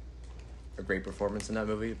a great performance in that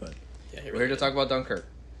movie. But Yeah, we're here to talk about Dunkirk.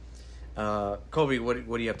 Colby, what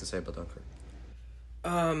do you have to say about Dunkirk?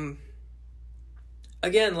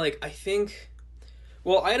 Again, like, I think...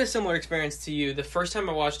 Well, I had a similar experience to you. The first time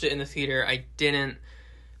I watched it in the theater, I didn't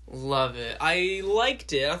love it. I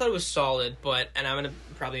liked it. I thought it was solid, but... And I'm going to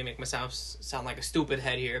probably make myself sound like a stupid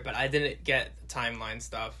head here, but I didn't get the timeline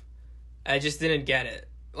stuff. I just didn't get it.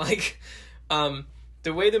 Like,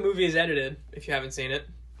 the way the movie is edited, if you haven't seen it,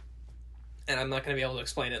 and I'm not going to be able to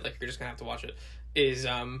explain it, like, you're just going to have to watch it, is,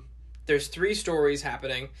 there's 3 stories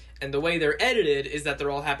happening, and the way they're edited is that they're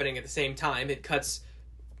all happening at the same time. It cuts,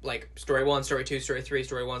 like, story 1, story 2, story 3,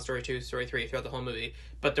 story 1, story 2, story 3 throughout the whole movie.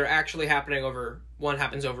 But they're actually happening one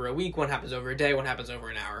happens over a week, one happens over a day, one happens over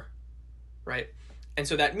an hour. Right? And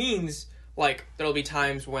so that means, like, there'll be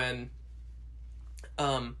times when,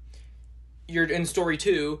 you're in story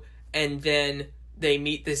 2, and then they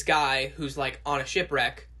meet this guy who's, like, on a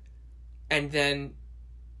shipwreck, and then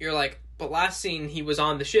you're like, but last scene he was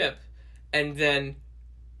on the ship, and then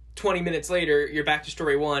 20 minutes later, you're back to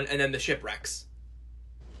story 1, and then the ship wrecks.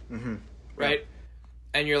 Mm-hmm. right?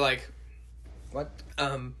 And you're like, What?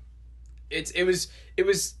 it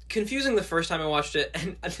was confusing the first time I watched it,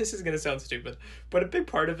 and this is gonna sound stupid, but a big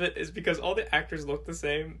part of it is because all the actors look the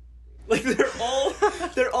same. Like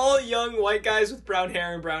they're all young white guys with brown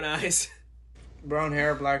hair and brown eyes. Brown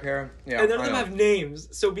hair, black hair. Yeah, and none of them have names.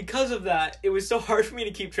 So because of that, it was so hard for me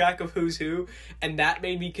to keep track of who's who, and that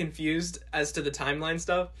made me confused as to the timeline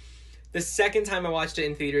stuff. The second time I watched it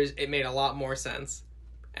in theaters, it made a lot more sense,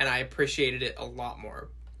 and I appreciated it a lot more.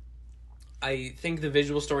 I think the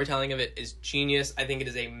visual storytelling of it is genius. I think it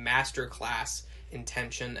is a master class in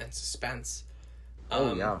tension and suspense.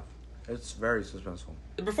 Yeah. It's very suspenseful.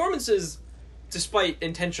 The performances, despite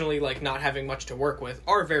intentionally like not having much to work with,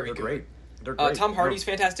 are very good. Great. They're great. Tom Hardy's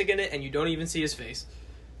fantastic in it, and you don't even see his face.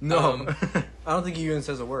 No. I don't think he even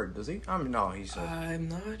says a word, does he? No, he says. I'm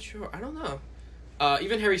not sure. I don't know.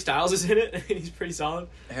 Even Harry Styles is in it, and he's pretty solid.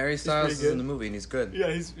 Harry Styles is in the movie, and he's good.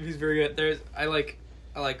 Yeah, he's very good. I like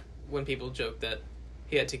when people joke that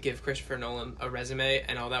he had to give Christopher Nolan a resume,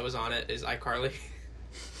 and all that was on it is iCarly.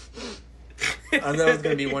 I thought it was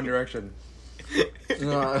gonna be One Direction.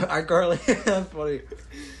 No, iCarly. That's funny.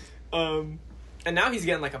 And now he's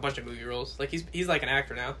getting like a bunch of movie roles. Like he's like an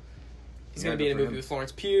actor now. He's gonna be in a for movie with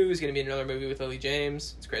Florence Pugh. He's gonna be in another movie with Lily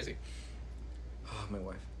James. It's crazy. Oh, my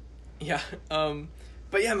wife. Yeah.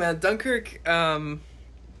 But yeah, man, Dunkirk. I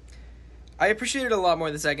appreciated it a lot more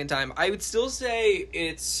the second time. I would still say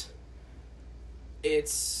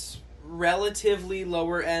it's relatively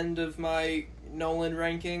lower end of my Nolan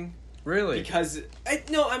ranking. Really? Because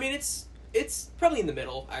it's probably in the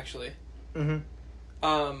middle actually. Mm-hmm.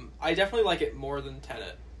 I definitely like it more than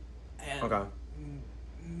Tenet. And Okay.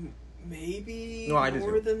 Maybe No, I do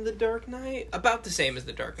more too. than The Dark Knight. About the same as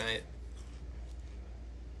The Dark Knight.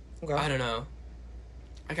 Okay. I don't know.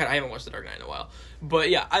 I haven't watched The Dark Knight in a while, but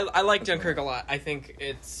yeah, I like Dunkirk a lot. I think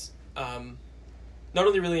it's not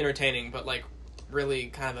only really entertaining, but like really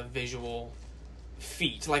kind of a visual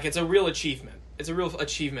feat. Like it's a real achievement. It's a real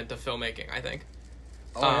achievement of filmmaking, I think.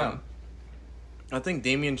 Oh, yeah. I think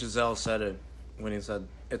Damien Chazelle said it when he said,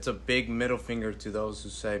 it's a big middle finger to those who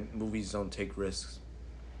say movies don't take risks.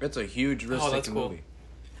 It's a huge risk-taking movie.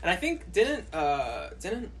 And I think, didn't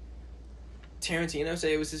Tarantino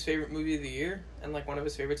say it was his favorite movie of the year? And like one of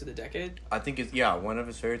his favorites of the decade? I think it's, one of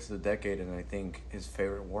his favorites of the decade, and I think his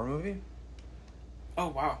favorite war movie. Oh,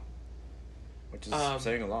 wow. Which is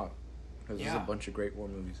saying a lot. Because there's a bunch of great war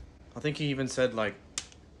movies. I think he even said, like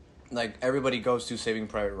everybody goes to Saving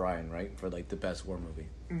Private Ryan, right? For, like, the best war movie.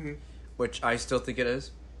 Mm-hmm. Which I still think it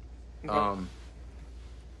is. Okay.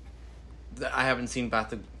 I haven't seen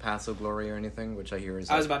Paths of Glory or anything, which I hear is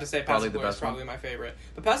I was about to say probably Passive the Glory is best probably one. my favorite.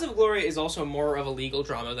 But Passive Glory is also more of a legal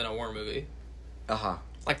drama than a war movie. Uh-huh.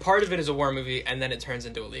 Like, part of it is a war movie, and then it turns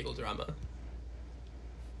into a legal drama.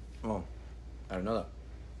 Oh, I don't know that.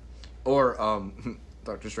 Or,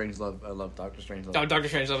 Doctor Strangelove. I love Doctor Strangelove. Doctor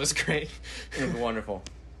Strangelove is great. It was wonderful.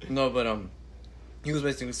 No, but, he was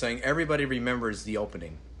basically saying everybody remembers the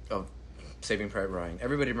opening of Saving Private Ryan.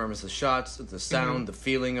 Everybody remembers the shots, the sound, the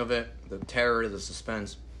feeling of it, the terror, the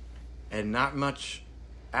suspense, and not much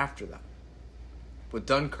after that. With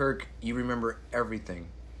Dunkirk, you remember everything.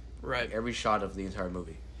 Right. Like every shot of the entire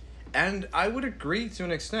movie. And I would agree to an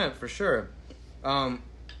extent, for sure. However,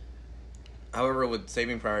 with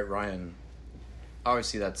Saving Private Ryan,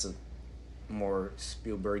 obviously that's a more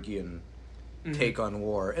Spielbergian take on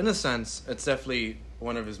war. In a sense, it's definitely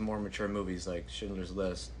one of his more mature movies, like Schindler's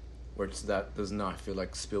List, which that does not feel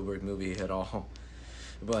like a Spielberg movie at all.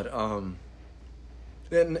 But,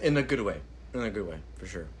 in a good way. In a good way, for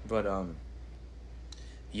sure. But,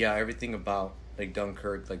 yeah, everything about, like,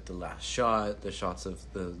 Dunkirk, like, the last shot, the shots of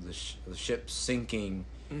the ship sinking,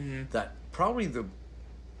 that probably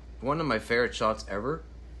one of my favorite shots ever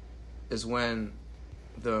is when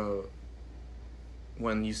you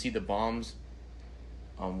see the bombs,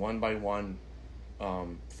 one by one,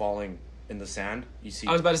 falling in the sand. You see.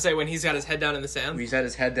 I was about to say when he's got his head down in the sand. He's had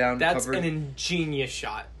his head down. That's covered. an ingenious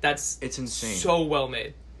shot. It's insane. So well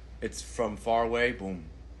made. It's from far away. Boom,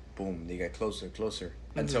 boom. They get closer,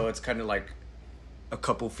 until it's kind of like a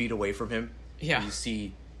couple feet away from him. Yeah. You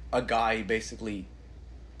see a guy basically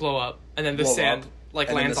blow up, and then the sand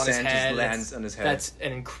lands on his head. Just lands on his head. That's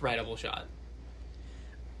an incredible shot.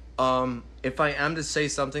 If I am to say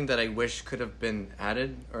something that I wish could have been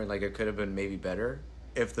added, or like it could have been maybe better,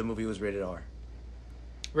 if the movie was rated R.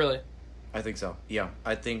 Really? I think so. Yeah,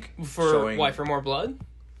 I think why, for more blood?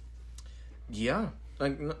 Yeah,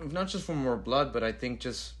 like not just for more blood, but I think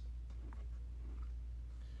just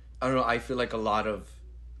I don't know. I feel like a lot of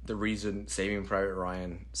the reason Saving Private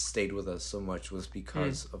Ryan stayed with us so much was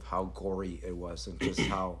because of how gory it was and just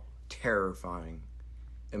how terrifying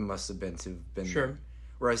it must have been to have been there.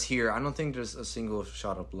 Whereas here, I don't think there's a single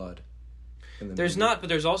shot of blood in the There's movie. not, but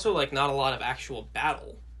there's also, like, not a lot of actual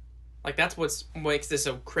battle. Like, that's what makes this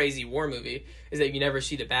a crazy war movie, is that you never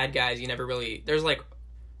see the bad guys, you never really... There's, like,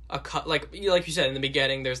 like you said, in the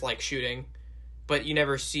beginning, there's, like, shooting, but you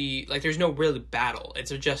never see... Like, there's no real battle.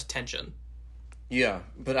 It's just tension. Yeah,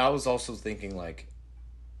 but I was also thinking, like,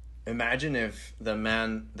 imagine if the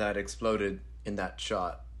man that exploded in that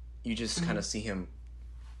shot, you just kind of see him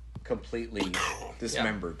completely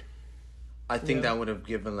dismembered. I think that would have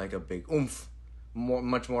given, like, a big oomph,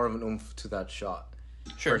 much more of an oomph to that shot.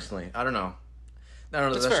 Sure. Personally, I don't know.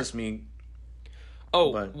 That's fair. just me.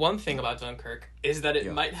 Oh, But- one thing about Dunkirk is that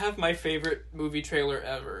it might have my favorite movie trailer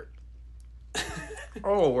ever.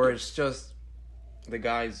 Oh, where it's just the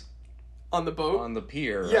guys On the boat? on the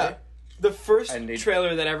pier, right? Yeah. The first And they-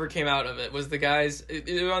 trailer that ever came out of it was the guys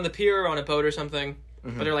either on the pier or on a boat or something,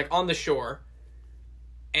 but they're like on the shore.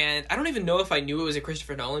 And I don't even know if I knew it was a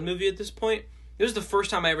Christopher Nolan movie at this point. It was the first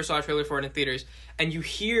time I ever saw a trailer for it in theaters, and you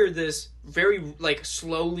hear this very, like,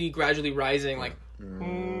 slowly, gradually rising, like,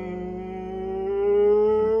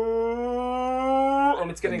 and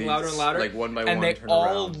it's getting And louder and these, llader. like, one by and one, they turn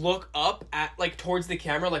all around. look up at, like, towards the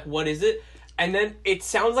camera, like, what is it? And then it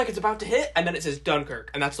sounds like it's about to hit, and then it says Dunkirk,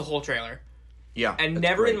 and that's the whole trailer. Yeah. And that's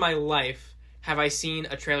never great. in my life have I seen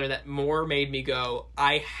a trailer that more made me go,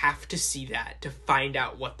 I have to see that to find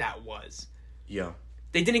out what that was. Yeah.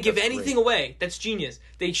 They didn't give That's anything great. away. That's genius.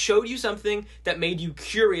 They showed you something that made you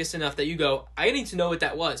curious enough that you go, I need to know what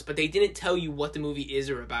that was. But they didn't tell you what the movie is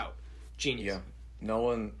or about. Genius. Yeah.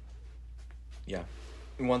 Nolan. Yeah.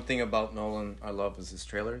 One thing about Nolan I love is his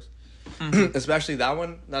trailers. Especially that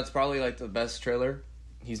one. That's probably like the best trailer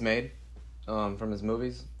he's made from his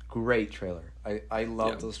movies. Great trailer. I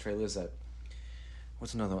love those trailers that...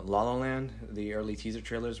 What's another one? La La Land? The early teaser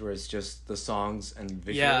trailers where it's just the songs and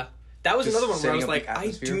visual. Yeah. That was Just another one where I setting was up like, the I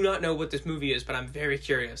atmosphere. do not know what this movie is, but I'm very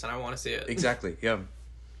curious and I want to see it. Exactly, yeah.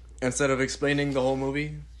 Instead of explaining the whole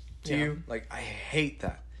movie to Yeah. you, like, I hate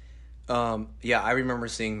that. Yeah, I remember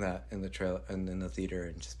seeing that in the trailer and in the theater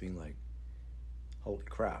and just being like, holy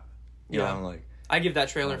crap. You know, Yeah. I'm like, I give that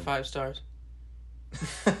trailer 5 stars.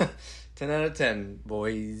 10 out of 10,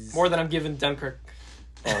 boys. More than I'm giving Dunkirk.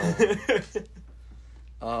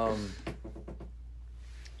 Oh.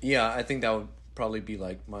 Yeah, I think that would probably be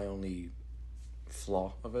like my only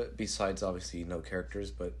flaw of it, besides obviously no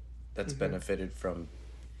characters, but that's benefited from...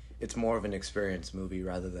 It's more of an experience movie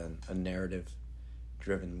rather than a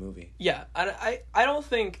narrative-driven movie. Yeah, I don't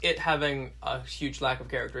think it having a huge lack of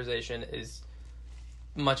characterization is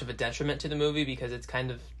much of a detriment to the movie because it's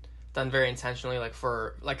kind of done very intentionally,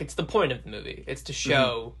 it's the point of the movie. It's to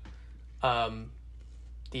show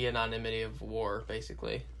the anonymity of war,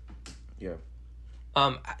 basically. Yeah.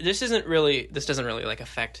 This doesn't really like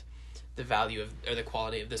affect the value of or the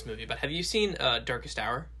quality of this movie, but have you seen Darkest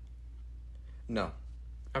Hour? No.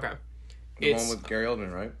 Okay. The one with Gary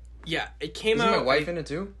Oldman, right? Yeah, it came Isn't out... my wife in it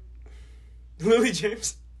too? Lily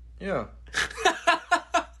James? Yeah.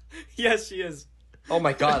 Yes, she is. Oh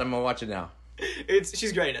my god, I'm gonna watch it now.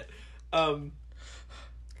 She's great at it. I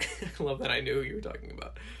love that I knew who you were talking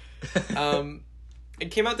about.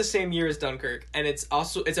 It came out the same year as Dunkirk, and it's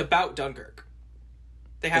about Dunkirk.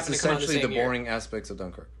 They happen It's to come out the essentially same the year. boring aspects of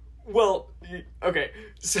Dunkirk. Well, okay,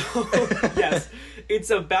 so yes,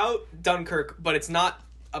 it's about Dunkirk, but it's not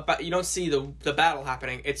about. You don't see the battle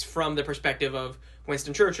happening. It's from the perspective of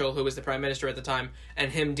Winston Churchill, who was the prime minister at the time,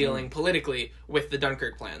 and him dealing politically with the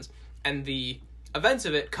Dunkirk plans. And the events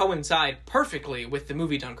of it coincide perfectly with the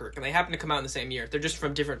movie Dunkirk, and they happen to come out in the same year. They're just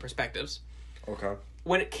from different perspectives. Okay.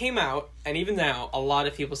 When it came out, and even now, a lot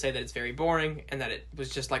of people say that it's very boring and that it was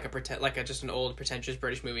just like just an old pretentious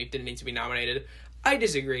British movie, didn't need to be nominated. I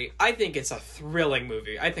disagree. I think it's a thrilling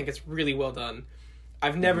movie. I think it's really well done.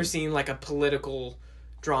 I've never seen like a political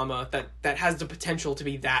drama that has the potential to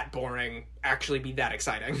be that boring actually be that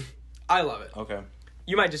exciting. I love it. Okay.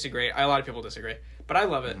 You might disagree. A lot of people disagree, but I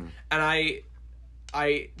love it. And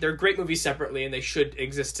they're great movies separately, and they should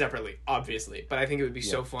exist separately, obviously. But I think it would be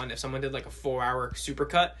so fun if someone did like a 4-hour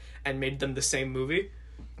supercut and made them the same movie,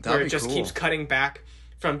 That'd where be it just cool. keeps cutting back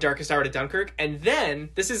from Darkest Hour to Dunkirk, and then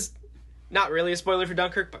this is not really a spoiler for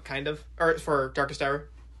Dunkirk, but kind of, or for Darkest Hour,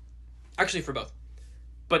 actually for both,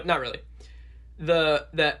 but not really.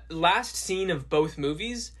 The last scene of both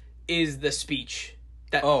movies is the speech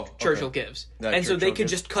that Churchill gives. And so they could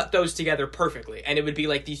just cut those together perfectly, and it would be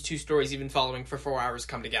like these two stories even following for 4 hours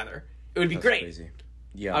come together. It would be great. Crazy.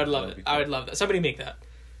 Yeah. I would love that'd it. be cool. I would love that. Somebody make that.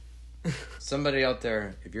 Somebody out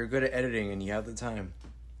there, if you're good at editing and you have the time,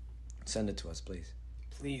 send it to us, please.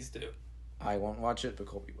 Please do. I won't watch it, but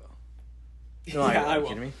Colby will. No, I Are you will.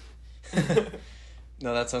 kidding me?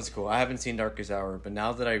 No, that sounds cool. I haven't seen Darkest Hour, but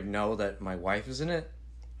now that I know that my wife is in it,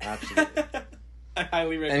 absolutely. I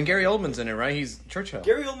highly recommend. And Gary Oldman's in it, right? He's Churchill.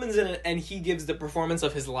 Gary Oldman's in it, and he gives the performance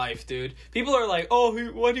of his life, dude. People are like, "Oh,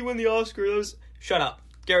 why did he win the Oscar?" Shut up.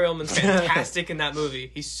 Gary Oldman's fantastic in that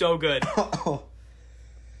movie. He's so good.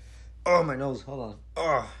 Oh, my nose. Hold on.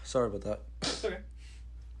 Oh, sorry about that. It's okay.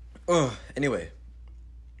 Oh, anyway,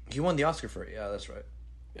 he won the Oscar for it. Yeah, that's right.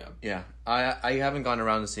 Yeah. Yeah, I haven't gone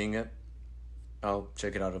around to seeing it. I'll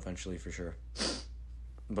check it out eventually for sure.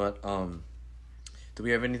 But do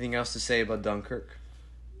we have anything else to say about Dunkirk?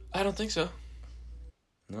 I don't think so.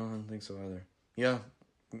 No, I don't think so either. Yeah,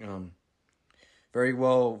 very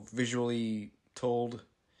well visually told.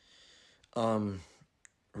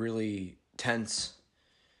 Really tense.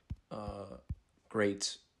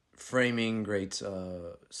 Great framing, great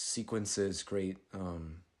sequences, great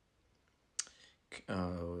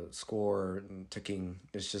score and ticking.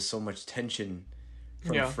 There's just so much tension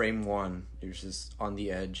from frame one. You're just on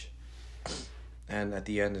the edge, and at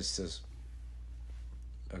the end it's just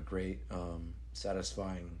a great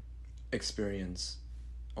satisfying experience,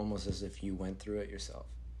 almost as if you went through it yourself.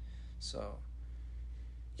 So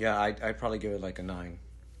yeah, I'd probably give it like a 9.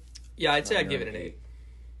 Yeah, I'd say I'd give it an 8.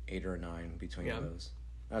 8 or a 9 between those.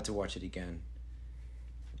 I have to watch it again,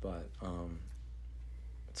 but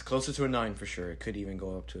it's closer to a 9 for sure. It could even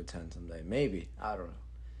go up to a 10 someday. Maybe. I don't know.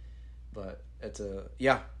 But it's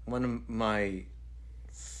one of my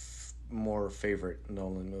more favorite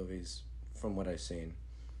Nolan movies from what I've seen.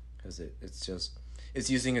 Because it's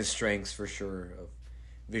using his strengths for sure of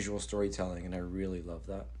visual storytelling, and I really love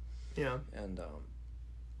that. Yeah. And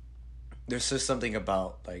there's just something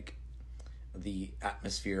about like the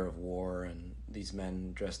atmosphere of war and these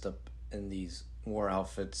men dressed up in these war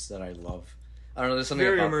outfits that I love. I don't know, there's something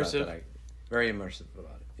very about immersive. that very immersive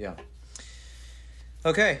about it. Yeah.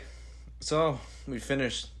 Okay, so we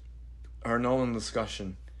finished our Nolan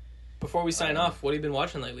discussion. Before we sign off, what have you been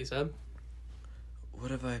watching lately, Seb?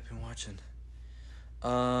 What have I been watching?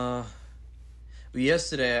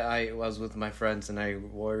 Yesterday I was with my friends and I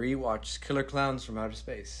rewatched Killer Clowns from Outer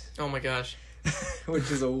Space. Oh my gosh.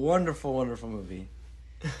 Which is a wonderful, wonderful movie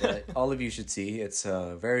that all of you should see. It's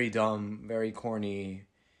very dumb, very corny,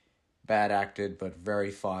 bad acted, but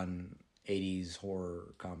very fun 80s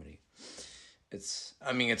horror comedy. It's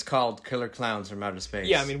called Killer Clowns from Outer Space.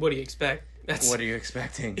 Yeah, what do you expect? What are you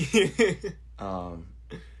expecting?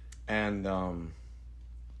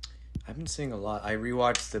 I've been seeing a lot. I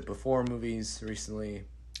rewatched the Before movies recently.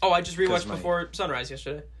 Oh, I just rewatched Before Sunrise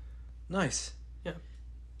yesterday. Nice. Yeah.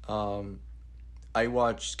 I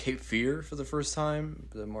watched Cape Fear for the first time,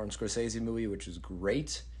 the Martin Scorsese movie, which was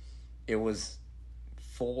great. It was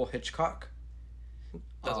full Hitchcock.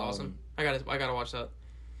 That's awesome. I gotta watch that.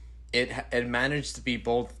 It managed to be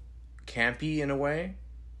both campy in a way,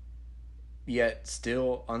 yet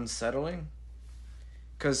still unsettling.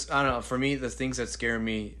 Because, I don't know, for me, the things that scare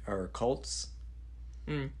me are cults,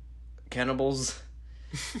 cannibals,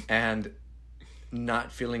 and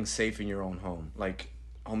not feeling safe in your own home. Like,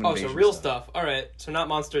 home invasion so real stuff. All right, so not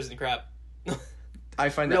monsters and crap. I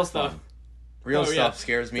find real that stuff. fun. Real stuff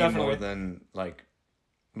scares me definitely. more than, like,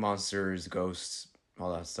 monsters, ghosts,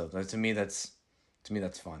 all that stuff. Like, to me, that's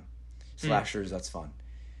fun. Slashers, that's fun.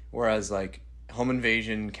 Whereas, like, home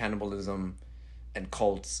invasion, cannibalism, and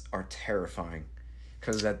cults are terrifying.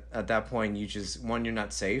 Because at that point, you just, one, you're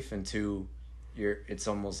not safe, and two, it's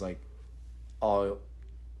almost like all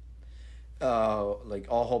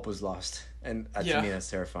hope was lost. And to me, that's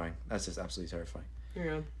terrifying. That's just absolutely terrifying.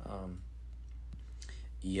 Yeah.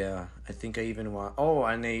 Yeah, I think I even watched... Oh,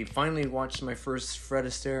 and I finally watched my first Fred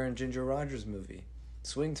Astaire and Ginger Rogers movie,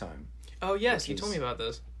 Swing Time. Oh, yes, you told me about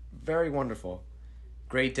this. Very wonderful.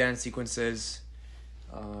 Great dance sequences.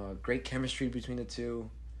 Great chemistry between the two.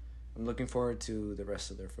 I'm looking forward to the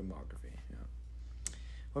rest of their filmography. Yeah.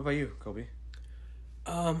 What about you, Kobe?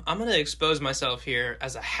 I'm gonna expose myself here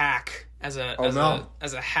as a hack, as a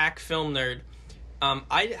hack film nerd.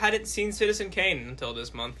 I hadn't seen Citizen Kane until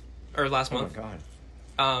this month or last month. Oh my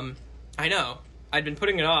god. I know. I'd been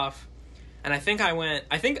putting it off, and I think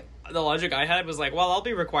the logic I had was like, well, I'll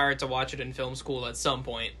be required to watch it in film school at some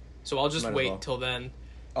point, so I'll just wait till then.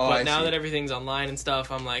 Oh, but now that everything's online and stuff,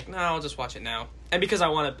 I'm like, no, I'll just watch it now. And because I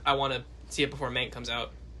want to see it before Mank comes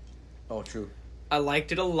out. Oh, true. I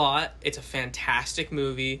liked it a lot. It's a fantastic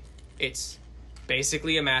movie. It's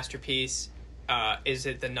basically a masterpiece. Is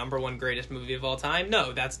it the number one greatest movie of all time?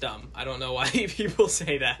 No, that's dumb. I don't know why people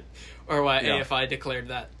say that, or why AFI declared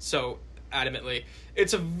that so adamantly.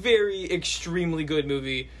 It's a very extremely good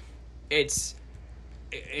movie. It's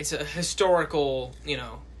a historical,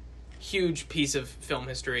 huge piece of film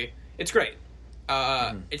history. It's great.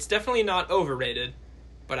 It's definitely not overrated,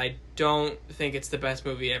 but I don't think it's the best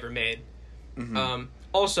movie ever made.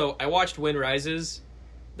 Also, I watched Wind Rises,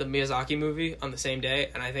 the Miyazaki movie, on the same day,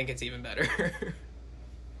 and I think it's even better.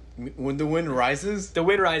 When the Wind Rises? The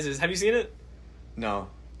Wind Rises. Have you seen it? No.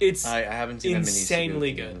 It's I haven't seen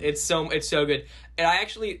insanely good. It's so good. And I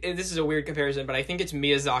actually, this is a weird comparison, but I think it's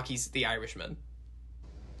Miyazaki's The Irishman.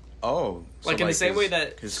 Oh. So in the same way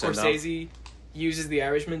that Scorsese uses The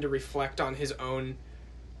Irishman to reflect on his own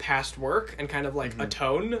past work and kind of like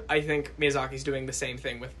atone, I think Miyazaki's doing the same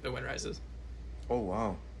thing with The Wind Rises. Oh,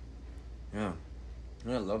 wow. Yeah.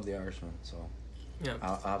 I love The Irishman, so yeah,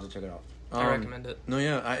 I'll have to check it out. I recommend it. No,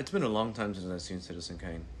 yeah, it's been a long time since I've seen Citizen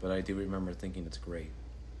Kane, but I do remember thinking it's great.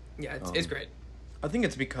 Yeah, it's great. I think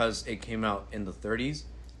it's because it came out in the 30s,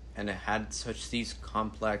 and it had these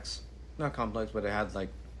not complex, but it had like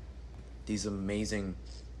these amazing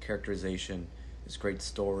characterization, this great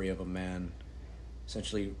story of a man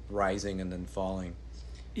essentially rising and then falling.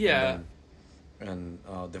 Yeah. And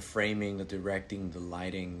the framing, the directing, the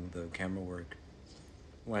lighting, the camera work.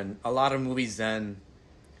 When a lot of movies then,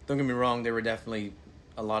 don't get me wrong, they were definitely,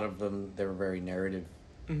 a lot of them, they were very narrative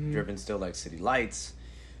driven still, like City Lights,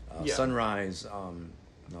 Sunrise,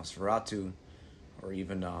 Nosferatu, or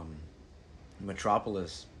even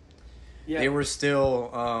Metropolis. Yeah. They were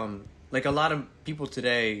still, like a lot of people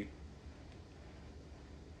today,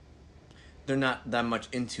 they're not that much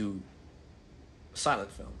into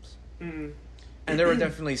silent films. And there were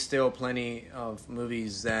definitely still plenty of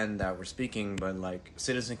movies then that were speaking, but like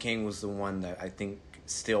Citizen Kane was the one that I think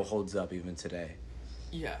still holds up even today.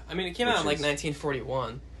 Yeah, I mean it came out in like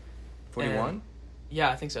 1941. 41? Yeah,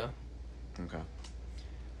 I think so. Okay.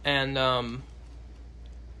 And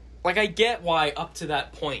like I get why up to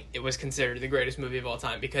that point it was considered the greatest movie of all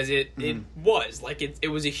time, because it was like it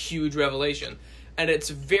was a huge revelation, and it's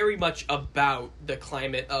very much about the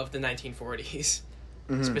climate of the 1940s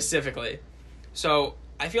specifically. So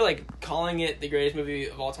I feel like calling it the greatest movie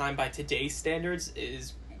of all time by today's standards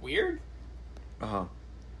is weird.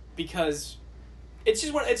 Because it's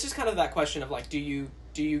just kind of that question of like, do you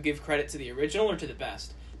give credit to the original or to the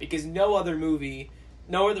best? Because no other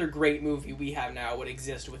great movie we have now would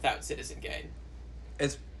exist without Citizen Kane.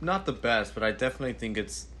 It's not the best, but I definitely think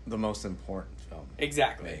it's the most important film.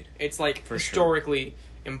 Exactly. Made. It's like historically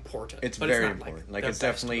important. It's very important. Like it's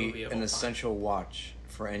definitely an essential watch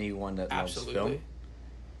for anyone that loves film.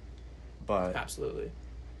 But absolutely,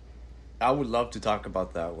 I would love to talk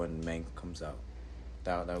about that when Mank comes out.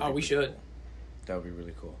 That would we should. Cool. That would be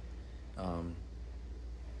really cool.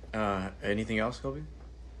 Anything else, Kobe?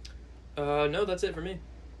 No, that's it for me.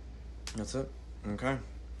 That's it. Okay.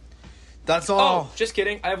 That's all. Oh, just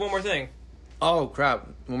kidding. I have one more thing. Oh crap!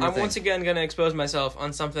 I'm once again gonna expose myself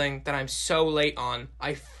on something that I'm so late on.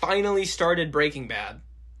 I finally started Breaking Bad.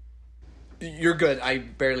 You're good. I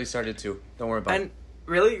barely started too. Don't worry about it. And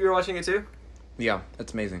really, you're watching it too? Yeah,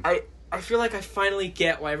 it's amazing. I feel like I finally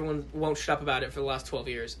get why everyone won't shut up about it for the last 12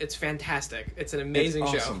 years. It's fantastic. It's an amazing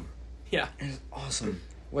show. Yeah. It's awesome.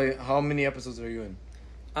 Wait, how many episodes are you in?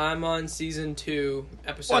 I'm on season 2,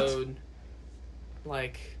 episode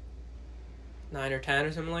like 9 or 10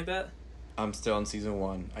 or something like that. I'm still on season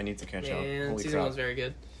 1. I need to catch up. And season 1's very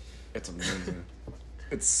good. It's amazing.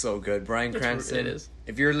 It's so good. Bryan Cranston. It is.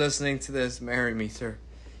 If you're listening to this, marry me, sir.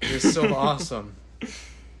 You're so awesome.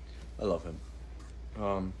 I love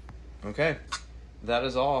him. Okay. That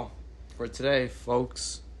is all for today,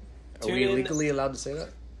 folks. Are we legally allowed to say that?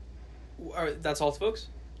 That's all, folks?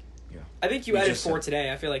 Yeah. I think you added 4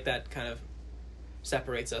 today. I feel like that kind of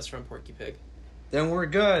separates us from Porky Pig. Then we're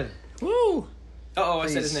good. Woo! I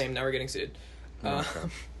said his name. Now we're getting sued.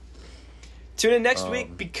 Tune in next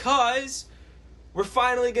week because we're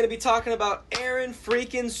finally going to be talking about Aaron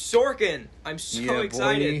freaking Sorkin. I'm so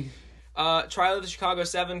excited. Trial of the Chicago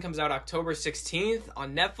 7 comes out October 16th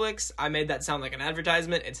on Netflix. I made that sound like an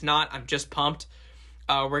advertisement. It's not. I'm just pumped.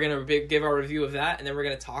 We're going to give our review of that, and then we're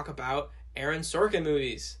going to talk about Aaron Sorkin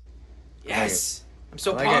movies. Yes! I'm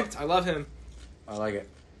so pumped. I love him. I like it.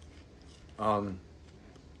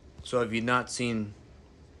 So have you not seen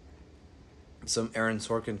some Aaron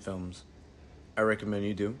Sorkin films? I recommend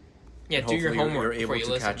you do. Yeah, and do your homework you're able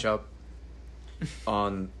to catch up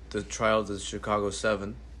on the Trial of the Chicago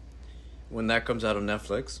 7 when that comes out on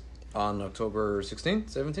Netflix on October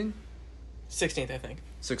 16th, 17th? 16th, I think.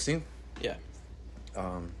 16th? Yeah.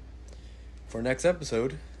 for next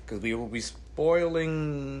episode, because we will be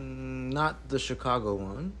spoiling not the Chicago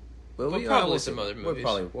one, but probably some other movies.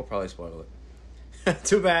 We'll probably spoil it.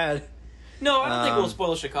 Too bad. No, I don't think we'll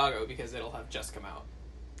spoil Chicago because it'll have just come out.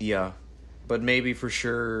 Yeah, but maybe for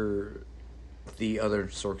sure the other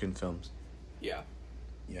Sorkin films. Yeah.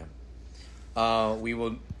 Yeah. We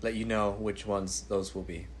will let you know which ones those will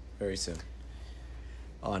be very soon.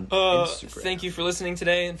 On Instagram. Thank you for listening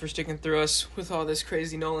today and for sticking through us with all this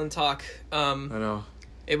crazy Nolan talk. I know.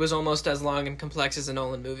 It was almost as long and complex as a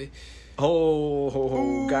Nolan movie.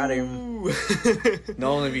 Oh, got him.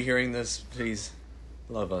 Nolan, if you're hearing this, please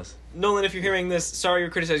love us. Nolan, if you're hearing this, sorry we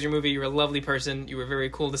criticized your movie. You're a lovely person. You were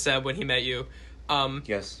very cool to Seb when he met you.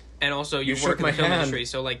 Yes. And also, you work in the film industry,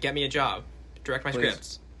 so get me a job. Direct my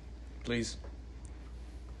scripts. Please.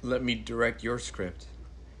 Let me direct your script.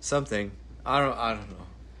 Something. I don't know.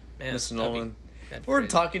 Man, Mr. Nolan. We're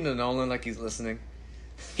talking to Nolan like he's listening.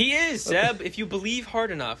 He is, Seb, if you believe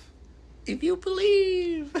hard enough. If you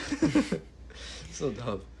believe. So dumb.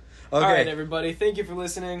 Okay. All right, everybody. Thank you for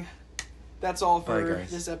listening. That's all for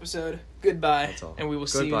this episode. Goodbye. That's all. And we will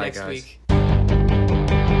see you next week.